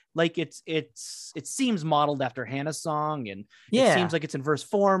 It's like, it seems modeled after Hannah's song, and Yeah. it seems like it's in verse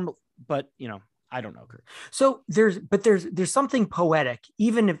form, but I don't know, Kirk. So there's something poetic,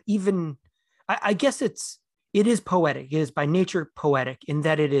 I guess it is poetic. It is by nature poetic in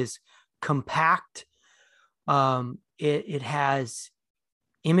that it is compact. It has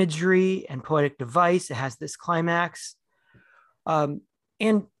imagery and poetic device. It has this climax. And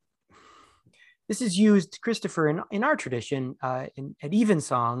this is used, Christopher, in our tradition, at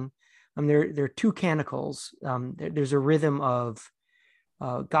evensong. There are two canticles. There's a rhythm of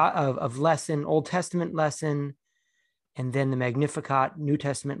lesson, Old Testament lesson, and then the Magnificat, New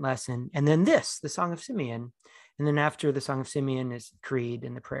Testament lesson, and then the Song of Simeon. And then after the Song of Simeon is Creed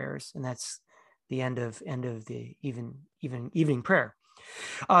and the prayers, and that's the end of the evening prayer.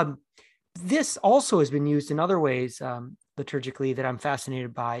 This also has been used in other ways liturgically that I'm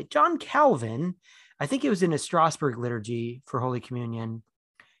fascinated by. John Calvin, I think it was in a Strasbourg liturgy for Holy Communion.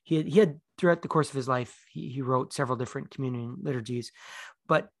 He had throughout the course of his life, he wrote several different communion liturgies,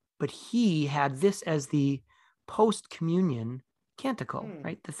 but he had this as the post-communion canticle,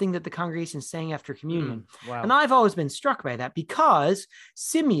 right? The thing that the congregation sang after communion. Wow. And I've always been struck by that because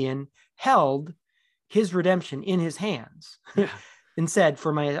Simeon held his redemption in his hands and said,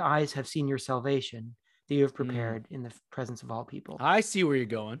 "For my eyes have seen your salvation that you have prepared in the presence of all people." I see where you're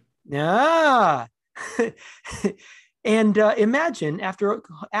going. Yeah. And imagine after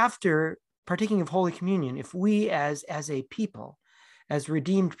partaking of Holy Communion, if we as a people, as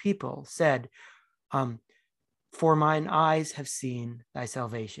redeemed people, said, "For mine eyes have seen thy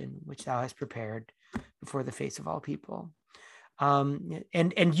salvation, which thou hast prepared before the face of all people."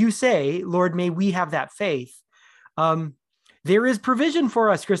 And you say, "Lord, may we have that faith." There is provision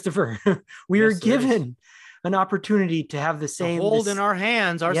for us, Christopher. We are given an opportunity to have the same hold in our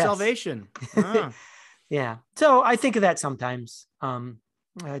hands our salvation. Yeah. So I think of that sometimes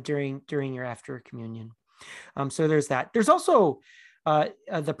during your after communion. So there's that. There's also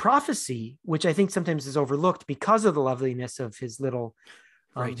the prophecy, which I think sometimes is overlooked because of the loveliness of his little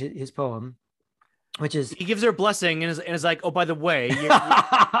his poem, which is he gives her a blessing and is like, "Oh, by the way,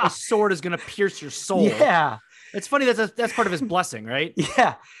 a sword is going to pierce your soul." Yeah. It's funny that's part of his blessing, right?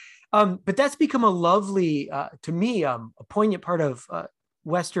 Yeah. But that's become a lovely, to me, a poignant part of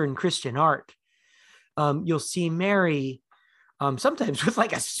Western Christian art. You'll see Mary sometimes with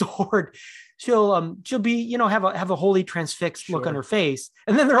like a sword. She'll be, you know, have a wholly transfixed look on Sure. her face,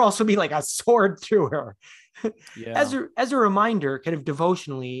 and then there'll also be like a sword through her. Yeah. As a reminder, kind of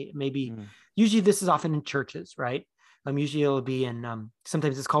devotionally, maybe. Mm. Usually this is often in churches, right? Usually it'll be in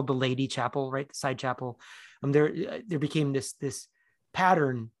sometimes it's called the Lady Chapel, right? The side chapel. There became this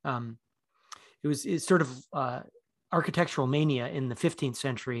pattern. It's sort of architectural mania in the 15th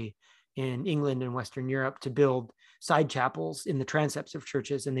century in England and Western Europe to build side chapels in the transepts of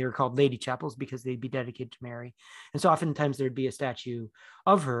churches, and they were called lady chapels because they'd be dedicated to Mary. And so oftentimes there'd be a statue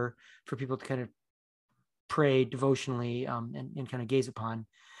of her for people to kind of pray devotionally and kind of gaze upon.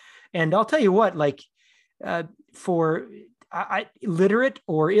 And I'll tell you what, like for literate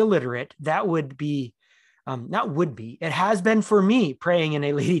or illiterate, that would be it has been for me praying in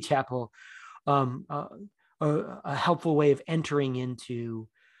a lady chapel, a helpful way of entering into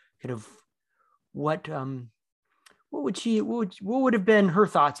kind of what would have been her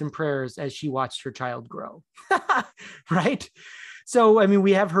thoughts and prayers as she watched her child grow. Right. So, I mean,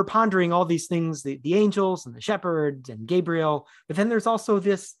 we have her pondering all these things, the angels and the shepherds and Gabriel, but then there's also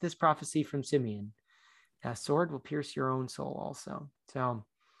this prophecy from Simeon. A sword will pierce your own soul also. So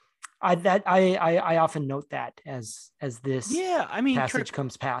I often note that as this passage Kirk,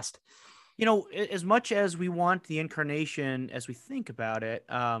 comes past. you know, as much as we want the incarnation, as we think about it,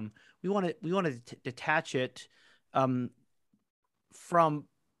 we want to detach it from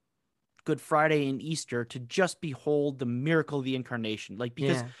Good Friday and Easter to just behold the miracle of the incarnation. Like,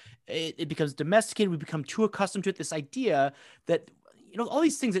 because it becomes domesticated, we become too accustomed to it. This idea that, you know, all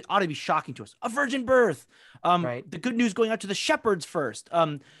these things that ought to be shocking to us, a virgin birth, Right. the good news going out to the shepherds first,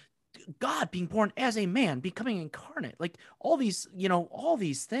 God being born as a man, becoming incarnate, like all these, you know, all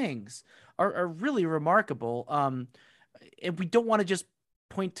these things are really remarkable. And we don't want to just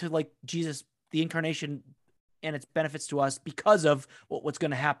point to like Jesus, the incarnation, and its benefits to us because of what's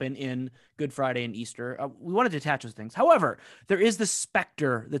going to happen in Good Friday and Easter. We want to detach those things. However, there is this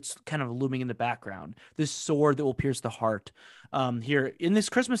specter that's kind of looming in the background, this sword that will pierce the heart here in this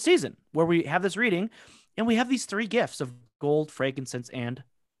Christmas season, where we have this reading and we have these three gifts of gold, frankincense, and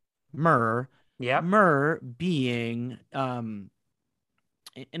myrrh. Yep. Myrrh being an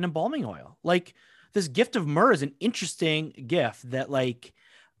embalming oil. Like, this gift of myrrh is an interesting gift that like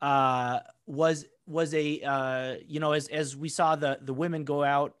was a you know, as we saw the women go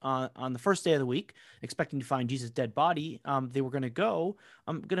out on the first day of the week expecting to find Jesus' dead body, they were going to go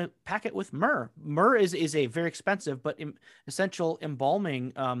going to pack it with myrrh. Myrrh is a very expensive but essential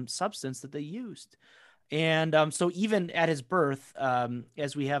embalming substance that they used. And so even at his birth,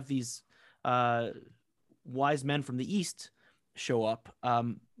 as we have these wise men from the east show up,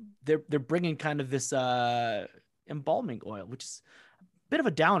 they're bringing kind of this embalming oil, which is a bit of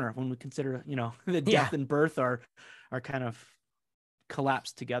a downer when we consider, you know, the death and birth are kind of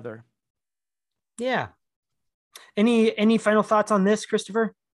collapsed together. Yeah. Any final thoughts on this,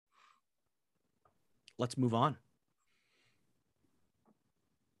 Christopher? Let's move on.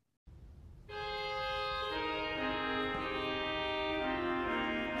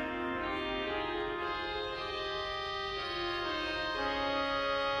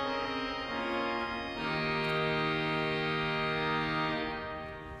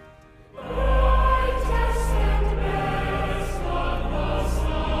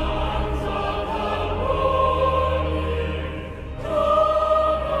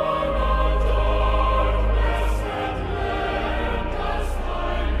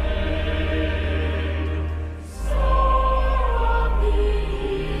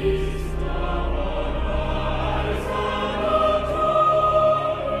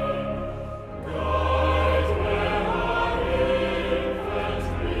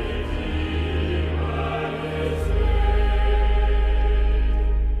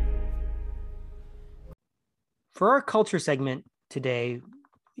 For our culture segment today,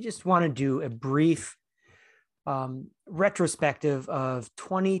 we just want to do a brief retrospective of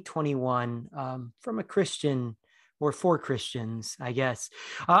 2021 from a Christian or for Christians, I guess.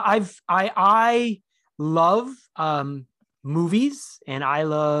 I love movies and I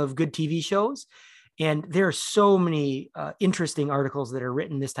love good TV shows, and there are so many interesting articles that are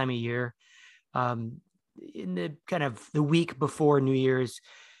written this time of year, in the kind of the week before New Year's,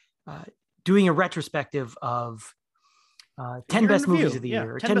 doing a retrospective of 10 best movies of the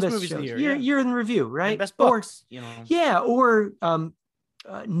year, or 10 best movies of the year, year in review, right? 10 best books, or, you know. Yeah, or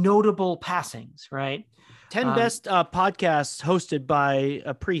notable passings, right? 10 best podcasts hosted by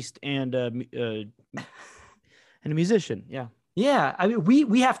a priest and a musician. Yeah. Yeah. I mean,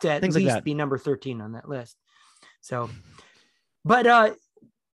 we have to at Things least like that. be number 13 on that list. So, but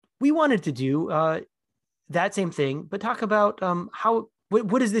we wanted to do that same thing, but talk about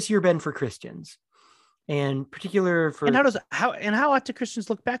what has this year been for Christians, and particular for And how ought to Christians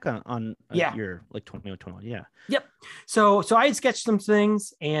look back on a Yeah. year like 2021? Yeah. Yep. So I had sketched some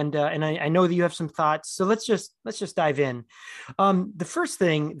things, and I know that you have some thoughts. So let's just dive in. The first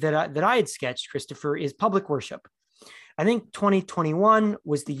thing that I had sketched, Christopher, is public worship. I think 2021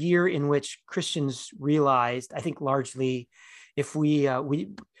 was the year in which Christians realized, I think largely, if we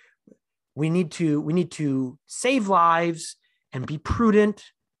need to save lives and be prudent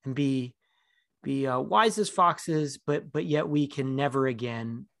and be wise as foxes, but yet we can never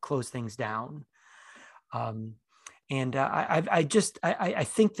again close things down. And I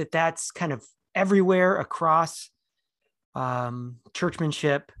think that that's kind of everywhere across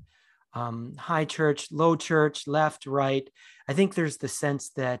churchmanship, high church, low church, left, right. I think there's the sense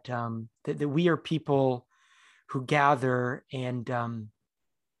that that we are people who gather, and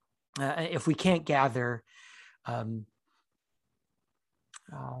if we can't gather,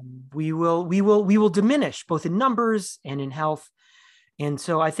 we will diminish both in numbers and in health. And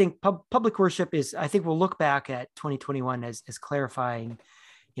so I think public worship is, I think we'll look back at 2021 as clarifying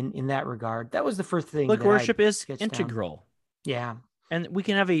in that regard. That was the first thing. Public worship is integral. down. Yeah. And we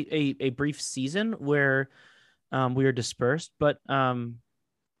can have a brief season where we are dispersed, but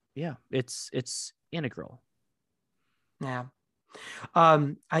yeah, it's integral. Yeah.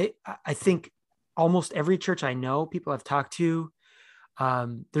 I think almost every church I know, people I've talked to,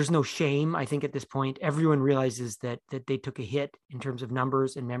 there's no shame. I think at this point, everyone realizes that they took a hit in terms of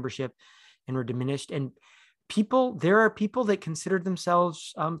numbers and membership and were diminished. And there are people that consider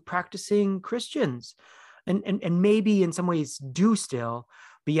themselves practicing Christians, and maybe in some ways do still,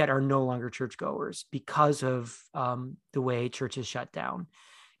 but yet are no longer churchgoers because of the way churches shut down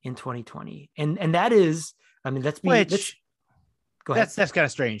in 2020. And that is, I mean, go ahead. That's kind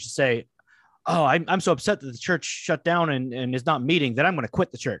of strange to say. Oh, I'm so upset that the church shut down and is not meeting that I'm going to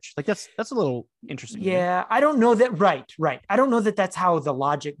quit the church. Like that's a little interesting. Yeah, I don't know that. Right. I don't know that that's how the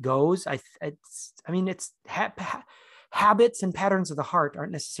logic goes. It's habits and patterns of the heart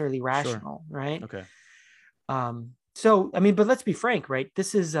aren't necessarily rational, Sure. Right? Okay. So but let's be frank, right?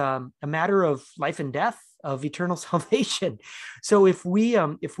 This is a matter of life and death, of eternal salvation. So if we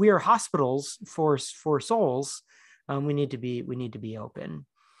are hospitals for souls, we need to be open.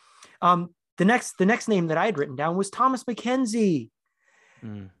 The next name that I had written down was Thomas Mackenzie.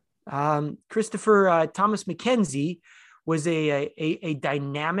 Christopher, Thomas Mackenzie was a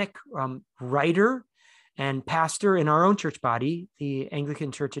dynamic writer and pastor in our own church body, the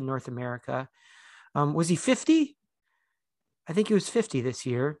Anglican Church in North America. Was he 50? I think he was 50 this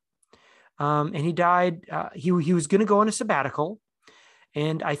year. And he died. He was going to go on a sabbatical,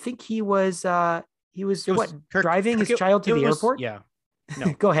 and I think he was driving his child to the airport. Yeah.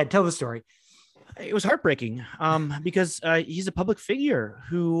 No. Go ahead, tell the story. It was heartbreaking because he's a public figure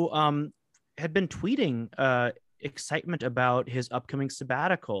who had been tweeting excitement about his upcoming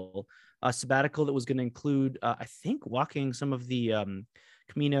sabbatical, a sabbatical that was going to include, I think, walking some of the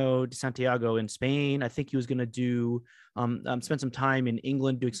Camino de Santiago in Spain. I think he was going to do spend some time in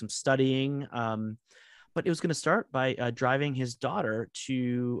England doing some studying. But it was going to start by driving his daughter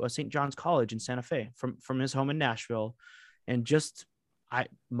to St. John's College in Santa Fe from his home in Nashville, and just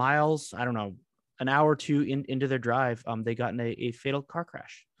miles, I don't know, an hour or two into their drive, they got in a fatal car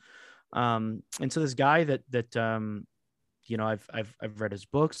crash. And so this guy that I've read his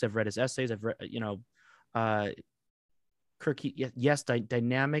books, I've read his essays, I've read, Kirk, yes,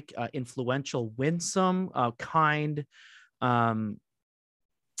 dynamic, influential, winsome, kind,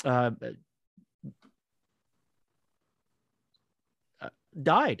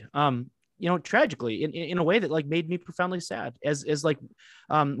 died. Tragically in a way that like made me profoundly sad as like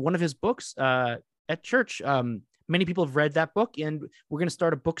one of his books at church. Many people have read that book, and we're going to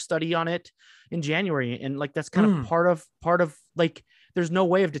start a book study on it in January. And like, that's kind of part of like, there's no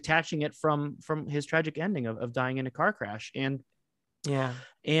way of detaching it from his tragic ending of dying in a car crash. And yeah.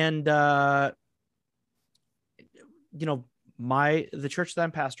 And, the church that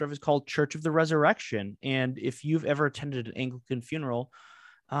I'm pastor of is called Church of the Resurrection. And if you've ever attended an Anglican funeral,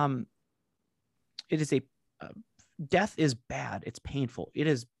 it is death is bad. It's painful. It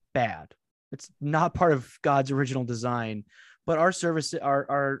is bad. It's not part of God's original design, but our service,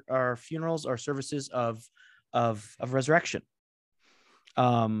 our funerals are services of resurrection,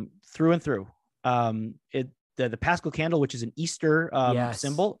 through and through. The Paschal candle, which is an Easter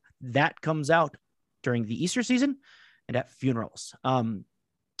symbol, that comes out during the Easter season and at funerals. That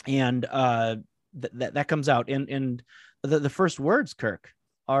comes out. And the first words, Kirk,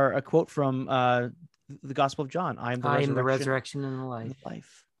 are a quote from the Gospel of John. I am the resurrection and the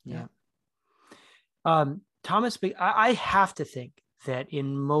life. Yeah. Thomas, I have to think that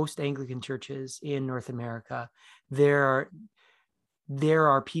in most Anglican churches in North America, there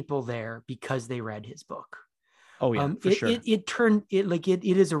are people there because they read his book. Oh yeah, for sure.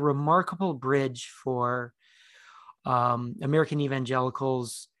 It is a remarkable bridge for American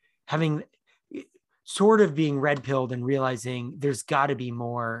evangelicals having sort of being red pilled and realizing there's got to be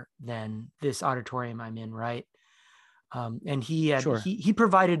more than this auditorium I'm in, right? And he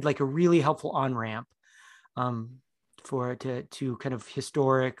provided like a really helpful on ramp to kind of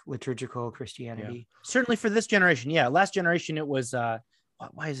historic liturgical Christianity. Yeah. Certainly for this generation. Yeah. Last generation, it was,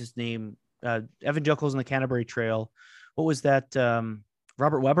 why is his name? Evangelicals on the Canterbury Trail. What was that?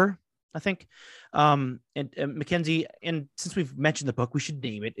 Robert Weber, I think. And Mackenzie, and since we've mentioned the book, we should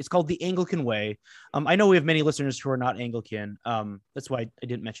name it. It's called The Anglican Way. I know we have many listeners who are not Anglican. That's why I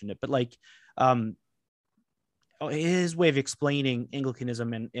didn't mention it, but like, his way of explaining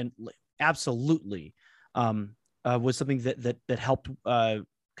Anglicanism and absolutely was something that helped kind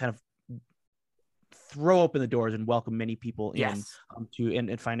of throw open the doors and welcome many people in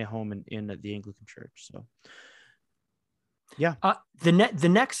and find a home in the Anglican Church. So, yeah. The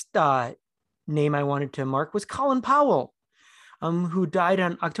next name I wanted to mark was Colin Powell, who died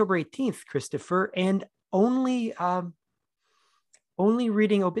on October 18th, Christopher, and only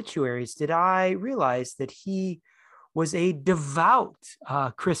reading obituaries did I realize that he was a devout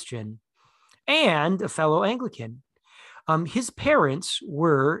Christian and a fellow Anglican. His parents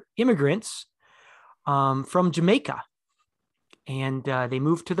were immigrants from Jamaica, and they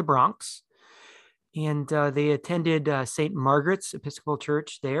moved to the Bronx, and they attended St. Margaret's Episcopal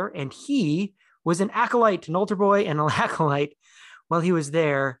Church there, and he was an acolyte, an altar boy and an acolyte while he was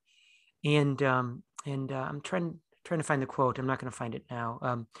there. And I'm trying to find the quote. I'm not going to find it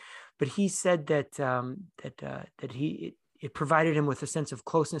now. But he said that it provided him with a sense of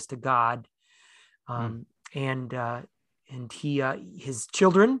closeness to God, and his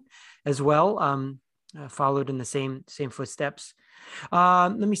children as well followed in the same footsteps.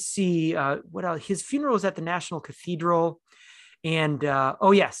 Let me see what else. His funeral was at the National Cathedral, and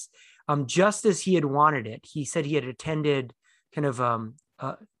just as he had wanted it. He said he had attended kind of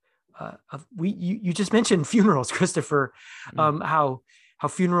you just mentioned funerals, Christopher. How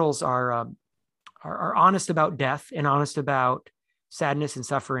funerals are honest about death and honest about sadness and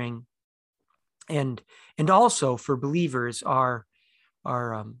suffering, and also for believers are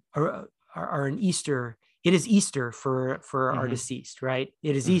an Easter. It is Easter for our deceased, right?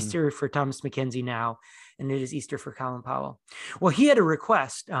 It is Easter for Thomas Mackenzie now, and it is Easter for Colin Powell. Well, he had a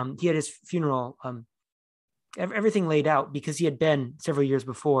request. He had his funeral, everything laid out, because he had been several years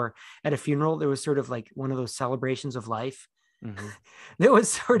before at a funeral. There was sort of like one of those celebrations of life. That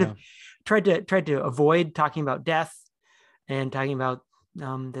was sort of tried to avoid talking about death and talking about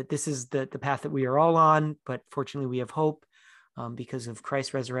that this is the path that we are all on, but fortunately we have hope because of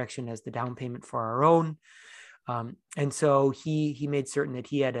Christ's resurrection as the down payment for our own. And so he made certain that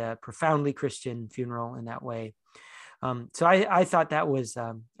he had a profoundly Christian funeral in that way. So I thought that was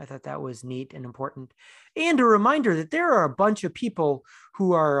neat and important, and a reminder that there are a bunch of people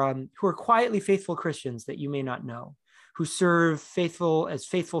who are quietly faithful Christians that you may not know, who serve as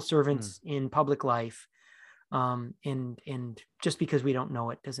faithful servants in public life. And just because we don't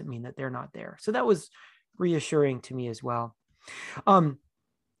know it doesn't mean that they're not there. So that was reassuring to me as well. From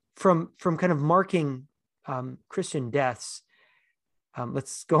kind of marking Christian deaths,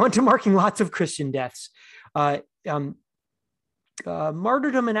 let's go on to marking lots of Christian deaths. Martyrdom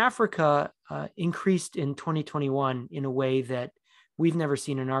in Africa increased in 2021 in a way that we've never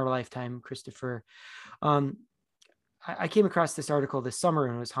seen in our lifetime, Christopher. I came across this article this summer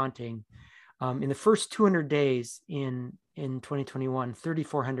and it was haunting. In the first 200 days in 2021,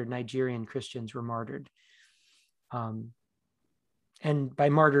 3,400 Nigerian Christians were martyred. And by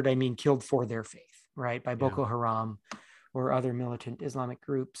martyred, I mean killed for their faith, right? By Boko Haram or other militant Islamic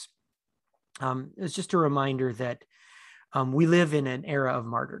groups. It's just a reminder that we live in an era of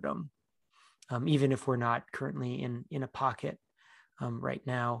martyrdom, even if we're not currently in a pocket right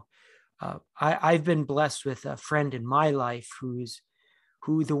now. I've been blessed with a friend in my life who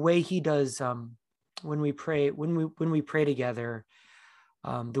the way he does when we pray together,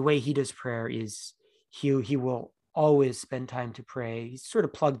 the way he does prayer is he will always spend time to pray. He's sort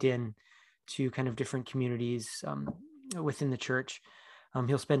of plugged in to kind of different communities within the church.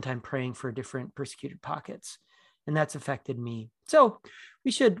 He'll spend time praying for different persecuted pockets, and that's affected me. So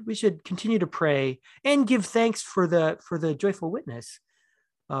we should continue to pray and give thanks for the joyful witness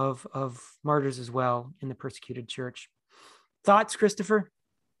of martyrs as well in the persecuted church. Thoughts, Christopher?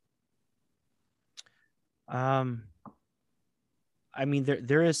 I mean,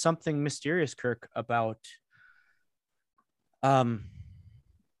 there is something mysterious, Kirk, about how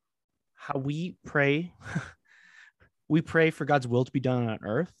we pray. We pray for God's will to be done on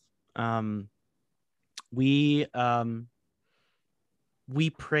earth. We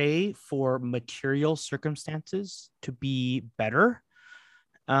pray for material circumstances to be better.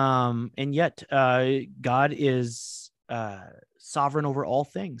 And yet God is sovereign over all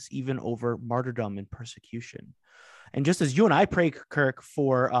things, even over martyrdom and persecution. And just as you and I pray, Kirk,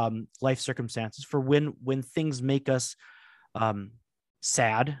 for life circumstances, for when things make us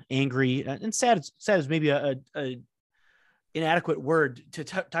sad, angry, and sad is maybe a inadequate word to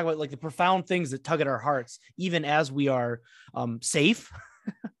talk about, like the profound things that tug at our hearts, even as we are safe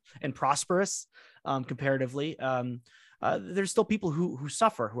and prosperous comparatively. There's still people who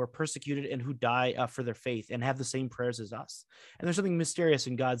suffer, who are persecuted, and who die for their faith and have the same prayers as us. And there's something mysterious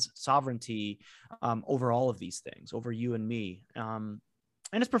in God's sovereignty over all of these things, over you and me. And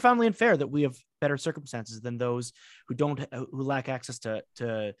it's profoundly unfair that we have better circumstances than those who lack access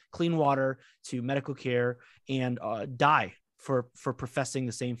to clean water, to medical care, and die for professing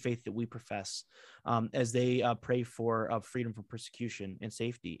the same faith that we profess, as they pray for freedom from persecution and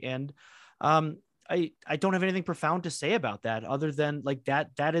safety. And I don't have anything profound to say about that, other than like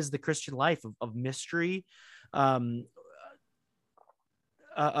that is the Christian life of mystery,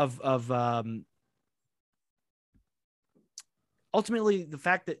 ultimately the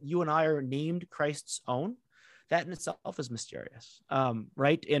fact that you and I are named Christ's own, that in itself is mysterious,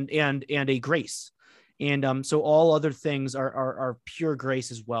 right? And a grace. And so all other things are pure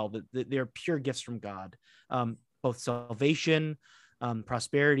grace as well. That they're pure gifts from God, both salvation,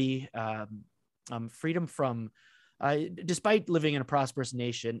 prosperity, freedom from, despite living in a prosperous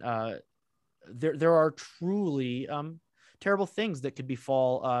nation, there are truly terrible things that could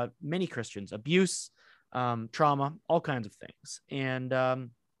befall many Christians: abuse, trauma, all kinds of things. And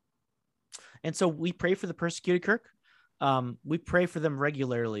so we pray for the persecuted, Kirk. We pray for them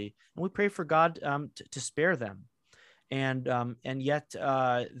regularly, and we pray for God to spare them. And yet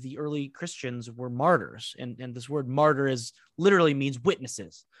the early Christians were martyrs, and this word martyr literally means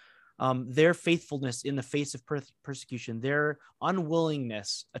witnesses. Their faithfulness in the face of persecution, their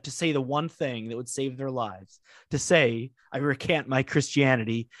unwillingness to say the one thing that would save their lives, to say, I recant my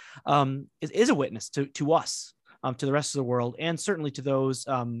Christianity, is a witness to us, to the rest of the world, and certainly to those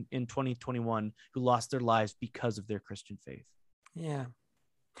in 2021 who lost their lives because of their Christian faith. Yeah.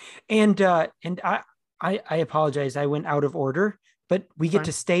 And I apologize. I went out of order, but we get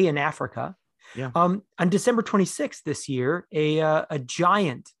to stay in Africa. Yeah. On December 26th this year, a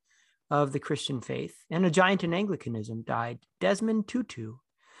giant of the Christian faith and a giant in Anglicanism died, Desmond Tutu.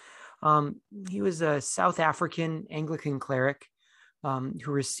 He was a South African Anglican cleric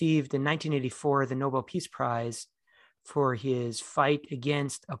who received in 1984 the Nobel Peace Prize for his fight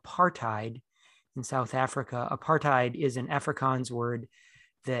against apartheid in South Africa. Apartheid is an Afrikaans word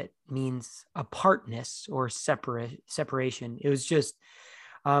that means apartness or separation. It was just,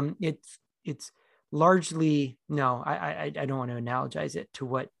 it's largely, no, I don't want to analogize it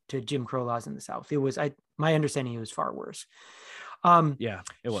to Jim Crow laws in the South. It was, my understanding, it was far worse. Yeah,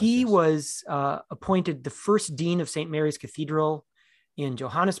 it was. He was appointed the first dean of St. Mary's Cathedral in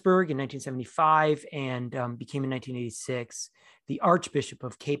Johannesburg in 1975, and became in 1986 the Archbishop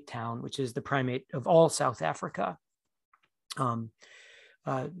of Cape Town, which is the primate of all South Africa, the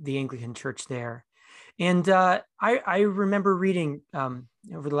Anglican Church there. And I remember reading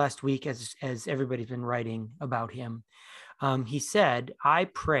over the last week, as everybody's been writing about him, he said, I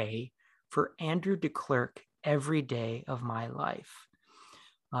pray for Andrew de Klerk every day of my life.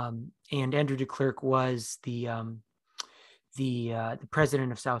 And Andrew de Klerk was the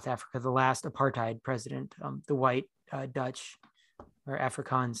president of South Africa, the last apartheid president, the white Dutch or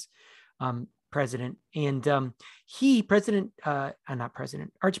Afrikaans president. And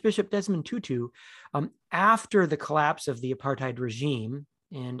Archbishop Desmond Tutu, after the collapse of the apartheid regime,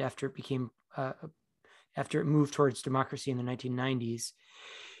 and after it moved towards democracy in the 1990s,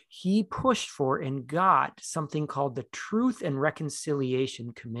 he pushed for and got something called the Truth and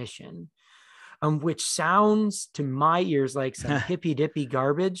Reconciliation Commission, which sounds to my ears like some hippy-dippy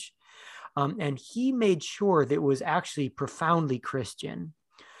garbage. And he made sure that it was actually profoundly Christian.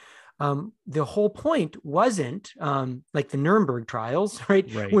 The whole point wasn't like the Nuremberg trials, right?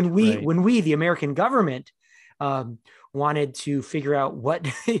 When we, the American government, wanted to figure out what,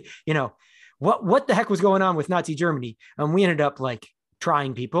 what the heck was going on with Nazi Germany. We ended up like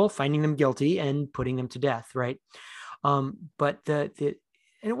trying people, finding them guilty, and putting them to death, right? But and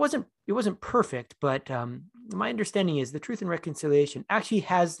it wasn't perfect, but my understanding is the Truth and Reconciliation actually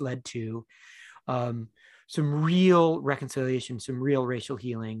has led to some real reconciliation, some real racial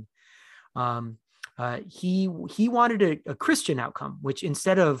healing. He wanted a Christian outcome, which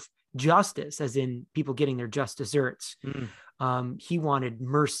instead of justice, as in people getting their just desserts, he wanted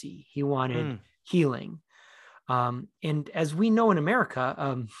mercy. He wanted healing. And as we know in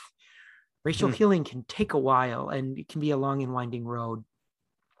America, racial healing can take a while, and it can be a long and winding road.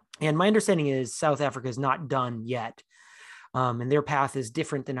 And my understanding is South Africa is not done yet. And their path is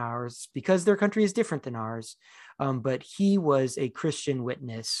different than ours because their country is different than ours. But he was a Christian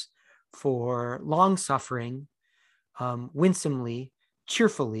witness for long suffering, winsomely,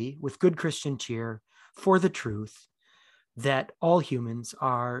 cheerfully, with good Christian cheer, for the truth that all humans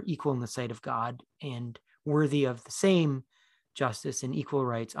are equal in the sight of God and worthy of the same justice and equal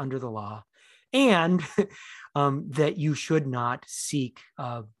rights under the law, and that you should not seek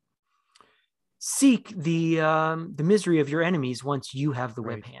the misery of your enemies once you have the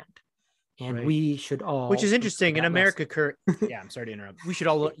whip hand. And we should all, which is interesting in America. I'm sorry to interrupt. We should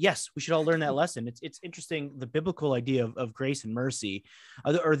all learn that lesson. It's interesting. The biblical idea of grace and mercy,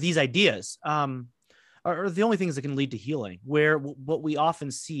 or these ideas, are the only things that can lead to healing. Where what we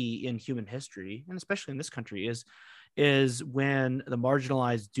often see in human history, and especially in this country, is when the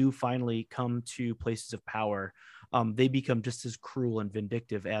marginalized do finally come to places of power, they become just as cruel and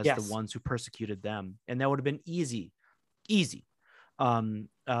vindictive as the ones who persecuted them. And that would have been easy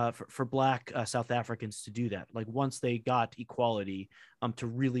for Black South Africans to do that. Like once they got equality, to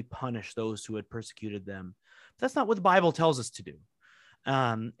really punish those who had persecuted them. But that's not what the Bible tells us to do.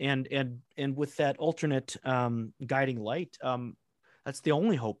 And with that alternate guiding light, that's the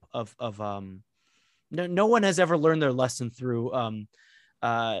only hope of no one has ever learned their lesson through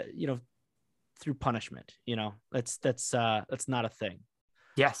through punishment. That's not a thing.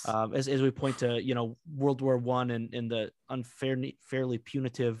 Yes. As we point to, World War I and the fairly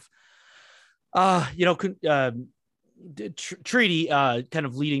punitive, treaty, kind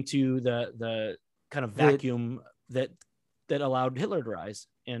of leading to the kind of vacuum that allowed Hitler to rise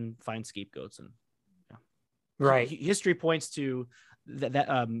and find scapegoats. And right. History points to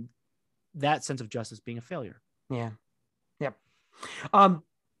that sense of justice being a failure. Yeah. Yep.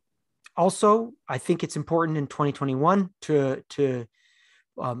 Also, I think it's important in 2021 to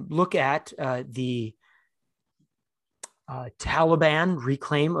look at the Taliban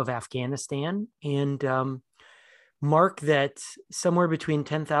reclaim of Afghanistan and mark that somewhere between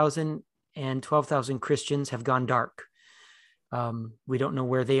 10,000 and 12,000 Christians have gone dark. We don't know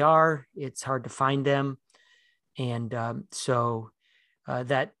where they are. It's hard to find them. And so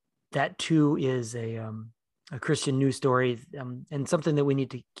that too is a Christian news story, and something that we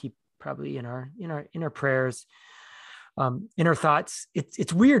need to keep probably in our prayers, in our thoughts.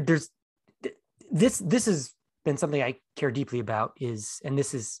 It's weird. There's this has been something I care deeply about, there's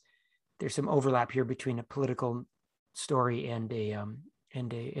some overlap here between a political story and a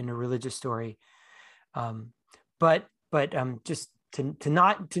religious story. But just to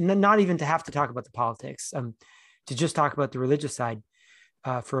not even to have to talk about the politics, to just talk about the religious side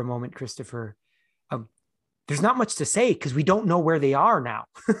for a moment, Christopher. There's not much to say because we don't know where they are now.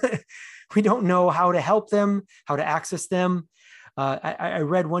 We don't know how to help them, how to access them. I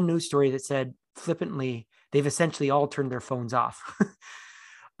read one news story that said flippantly, they've essentially all turned their phones off.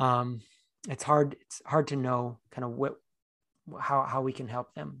 It's hard to know kind of how we can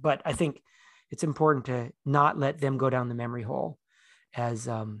help them. But I think it's important to not let them go down the memory hole as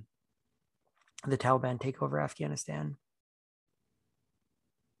the Taliban take over Afghanistan.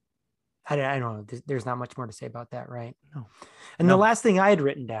 I don't know. There's not much more to say about that, right? No. And the last thing I had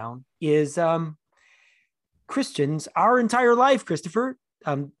written down is Christians, our entire life, Christopher,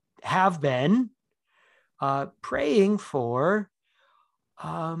 have been praying for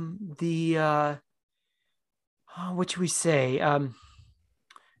what should we say?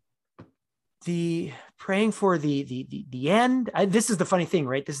 The praying for the end. This is the funny thing,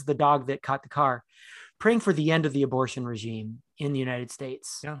 right? This is the dog that caught the car. Praying for the end of the abortion regime in the United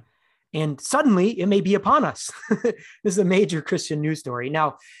States. Yeah. And suddenly it may be upon us. This is a major Christian news story.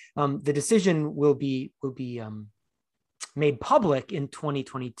 Now, the decision will be made public in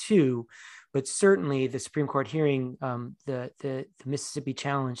 2022, but certainly the Supreme Court hearing the Mississippi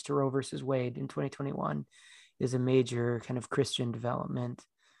challenge to Roe versus Wade in 2021 is a major kind of Christian development.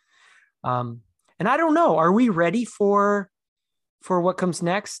 And I don't know, are we ready for what comes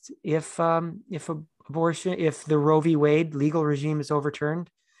next if the Roe v. Wade legal regime is overturned?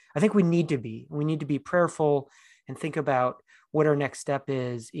 I think we need to be prayerful and think about what our next step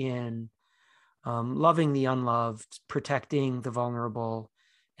is in loving the unloved, protecting the vulnerable,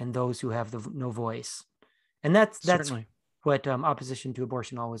 and those who have no voice. And that's Certainly what opposition to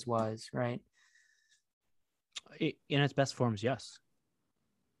abortion always was, right? In its best forms, yes.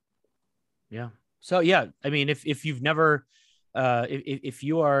 Yeah. So yeah, I mean, if you've never, if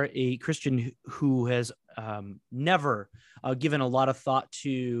you are a Christian who has never given a lot of thought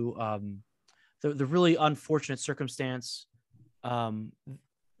to the really unfortunate um,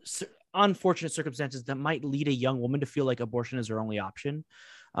 unfortunate circumstances that might lead a young woman to feel like abortion is her only option,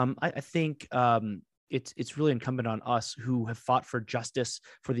 I think it's really incumbent on us who have fought for justice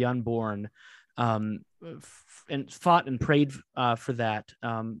for the unborn, and fought and prayed for that,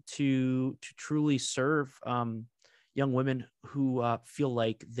 to truly serve young women who feel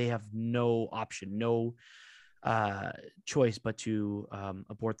like they have no option, no choice but to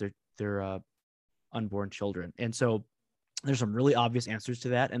abort their unborn children. And so there's some really obvious answers to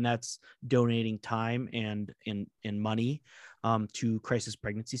that, and that's donating time and money to crisis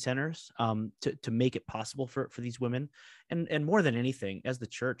pregnancy centers, to make it possible for these women. And more than anything, as the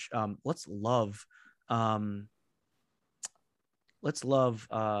church, let's love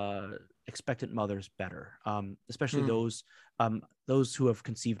expectant mothers better, especially those who have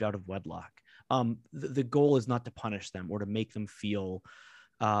conceived out of wedlock. The goal is not to punish them or to make them feel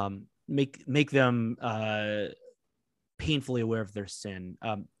make them painfully aware of their sin.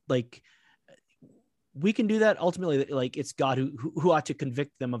 Like, we can do that ultimately. Like, it's God who ought to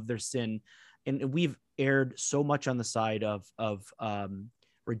convict them of their sin, and we've erred so much on the side of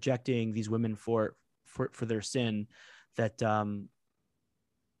rejecting these women for their sin that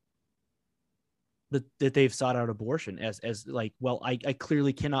that they've sought out abortion as like, well, I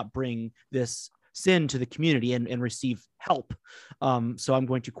clearly cannot bring this sin to the community and receive help, so I'm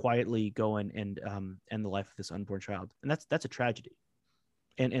going to quietly go and end the life of this unborn child. And that's a tragedy,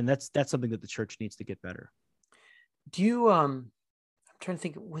 and that's something that the church needs to get better. Do you I'm trying to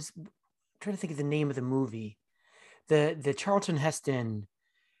think of the name of the movie, the Charlton Heston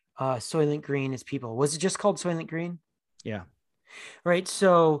Soylent Green is People. Was it just called Soylent Green? Yeah. Right.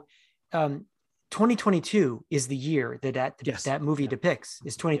 So 2022 is the year that movie depicts,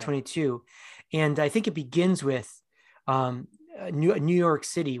 is 2022. Yeah. And I think it begins with New York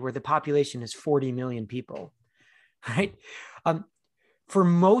City, where the population is 40 million people, right? For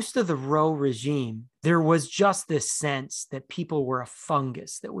most of the Roe regime, there was just this sense that people were a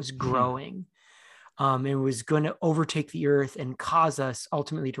fungus that was growing, and was going to overtake the earth and cause us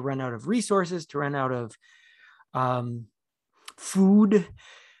ultimately to run out of resources, to run out of food,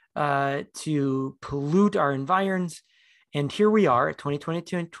 to pollute our environs. And here we are at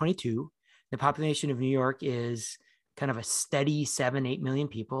 2022 and 22. The population of New York is kind of a steady 7-8 million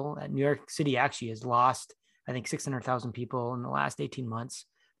people. New York City actually has lost, I think, 600,000 people in the last 18 months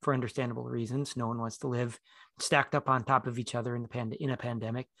for understandable reasons. No one wants to live stacked up on top of each other in a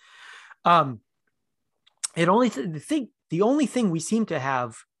pandemic. The only thing we seem to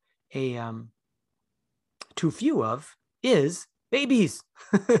have too few of is babies.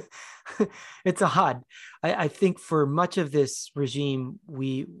 It's odd. I think for much of this regime,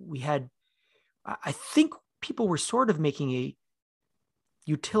 I think people were sort of making a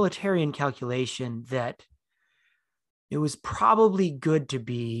utilitarian calculation that it was probably good to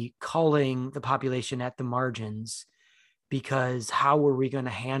be culling the population at the margins, because how were we going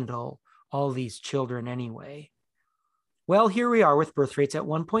to handle all these children anyway? Well, here we are with birth rates at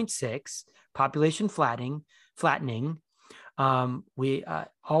 1.6, population flattening. We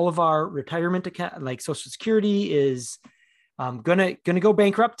all of our retirement account, like Social Security, is gonna go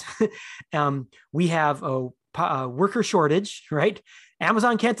bankrupt. We have a worker shortage, right?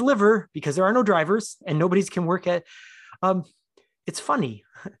 Amazon can't deliver because there are no drivers and nobody's can work at. It's funny.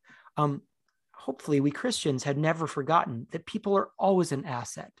 Hopefully, we Christians had never forgotten that people are always an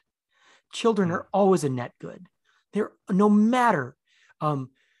asset. Children are always a net good. They're, no matter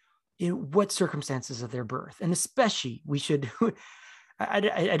in what circumstances of their birth, and especially we should.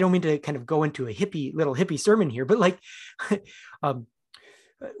 I don't mean to kind of go into a little hippie sermon here, but like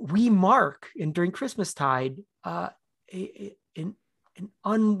we mark, and during Christmastide, an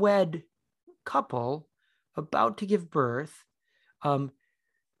unwed couple about to give birth,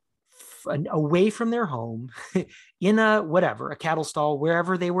 away from their home, in a cattle stall,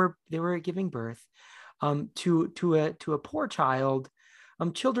 wherever they were giving birth, to a poor child.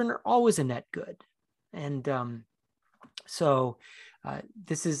 Children are always a net good, and so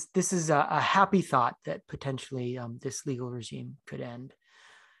this is a happy thought that potentially this legal regime could end.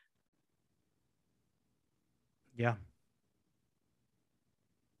 Yeah.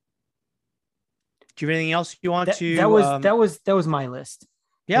 Do you have anything else you want to? That was my list.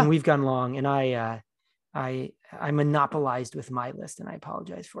 Yeah, and we've gone long, and I monopolized with my list, and I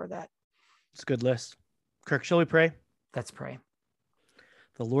apologize for that. It's a good list. Kirk, shall we pray? Let's pray.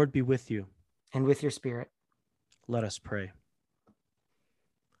 The Lord be with you. And with your spirit. Let us pray.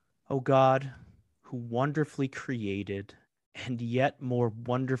 O God, who wonderfully created and yet more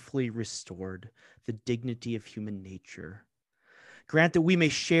wonderfully restored the dignity of human nature, grant that we may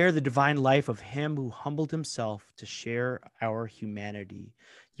share the divine life of him who humbled himself to share our humanity,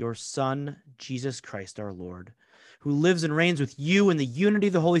 your Son, Jesus Christ our Lord, who lives and reigns with you in the unity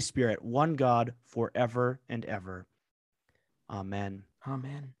of the Holy Spirit, one God, forever and ever. Amen.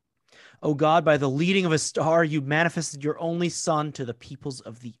 Amen. O God, by the leading of a star, you manifested your only Son to the peoples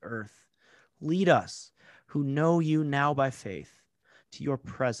of the earth. Lead us, who know you now by faith, to your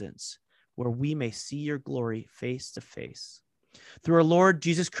presence, where we may see your glory face to face. Through our Lord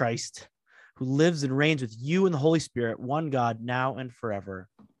Jesus Christ, who lives and reigns with you in the Holy Spirit, one God, now and forever.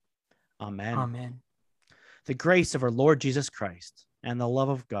 Amen. Amen. The grace of our Lord Jesus Christ, and the love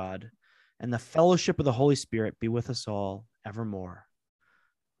of God, and the fellowship of the Holy Spirit be with us all evermore.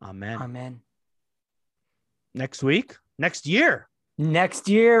 Amen. Amen. Next week, next year. Next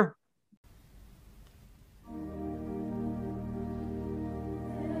year. The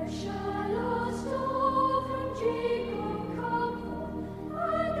shadows fall from Jacob come,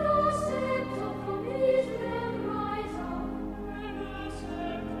 and the scepter from Israel rise up. And the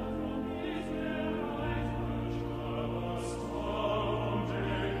scepter from Israel rise up. From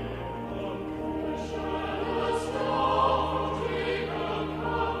Jacob, the shadows fall from Jacob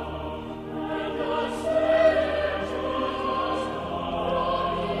come, and the scepter from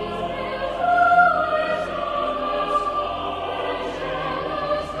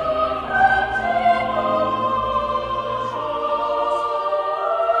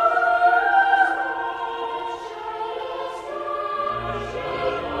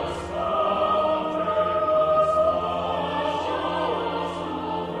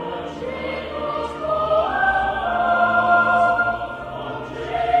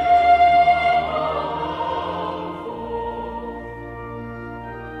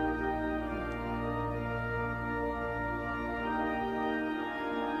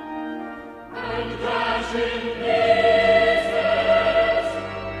and dashing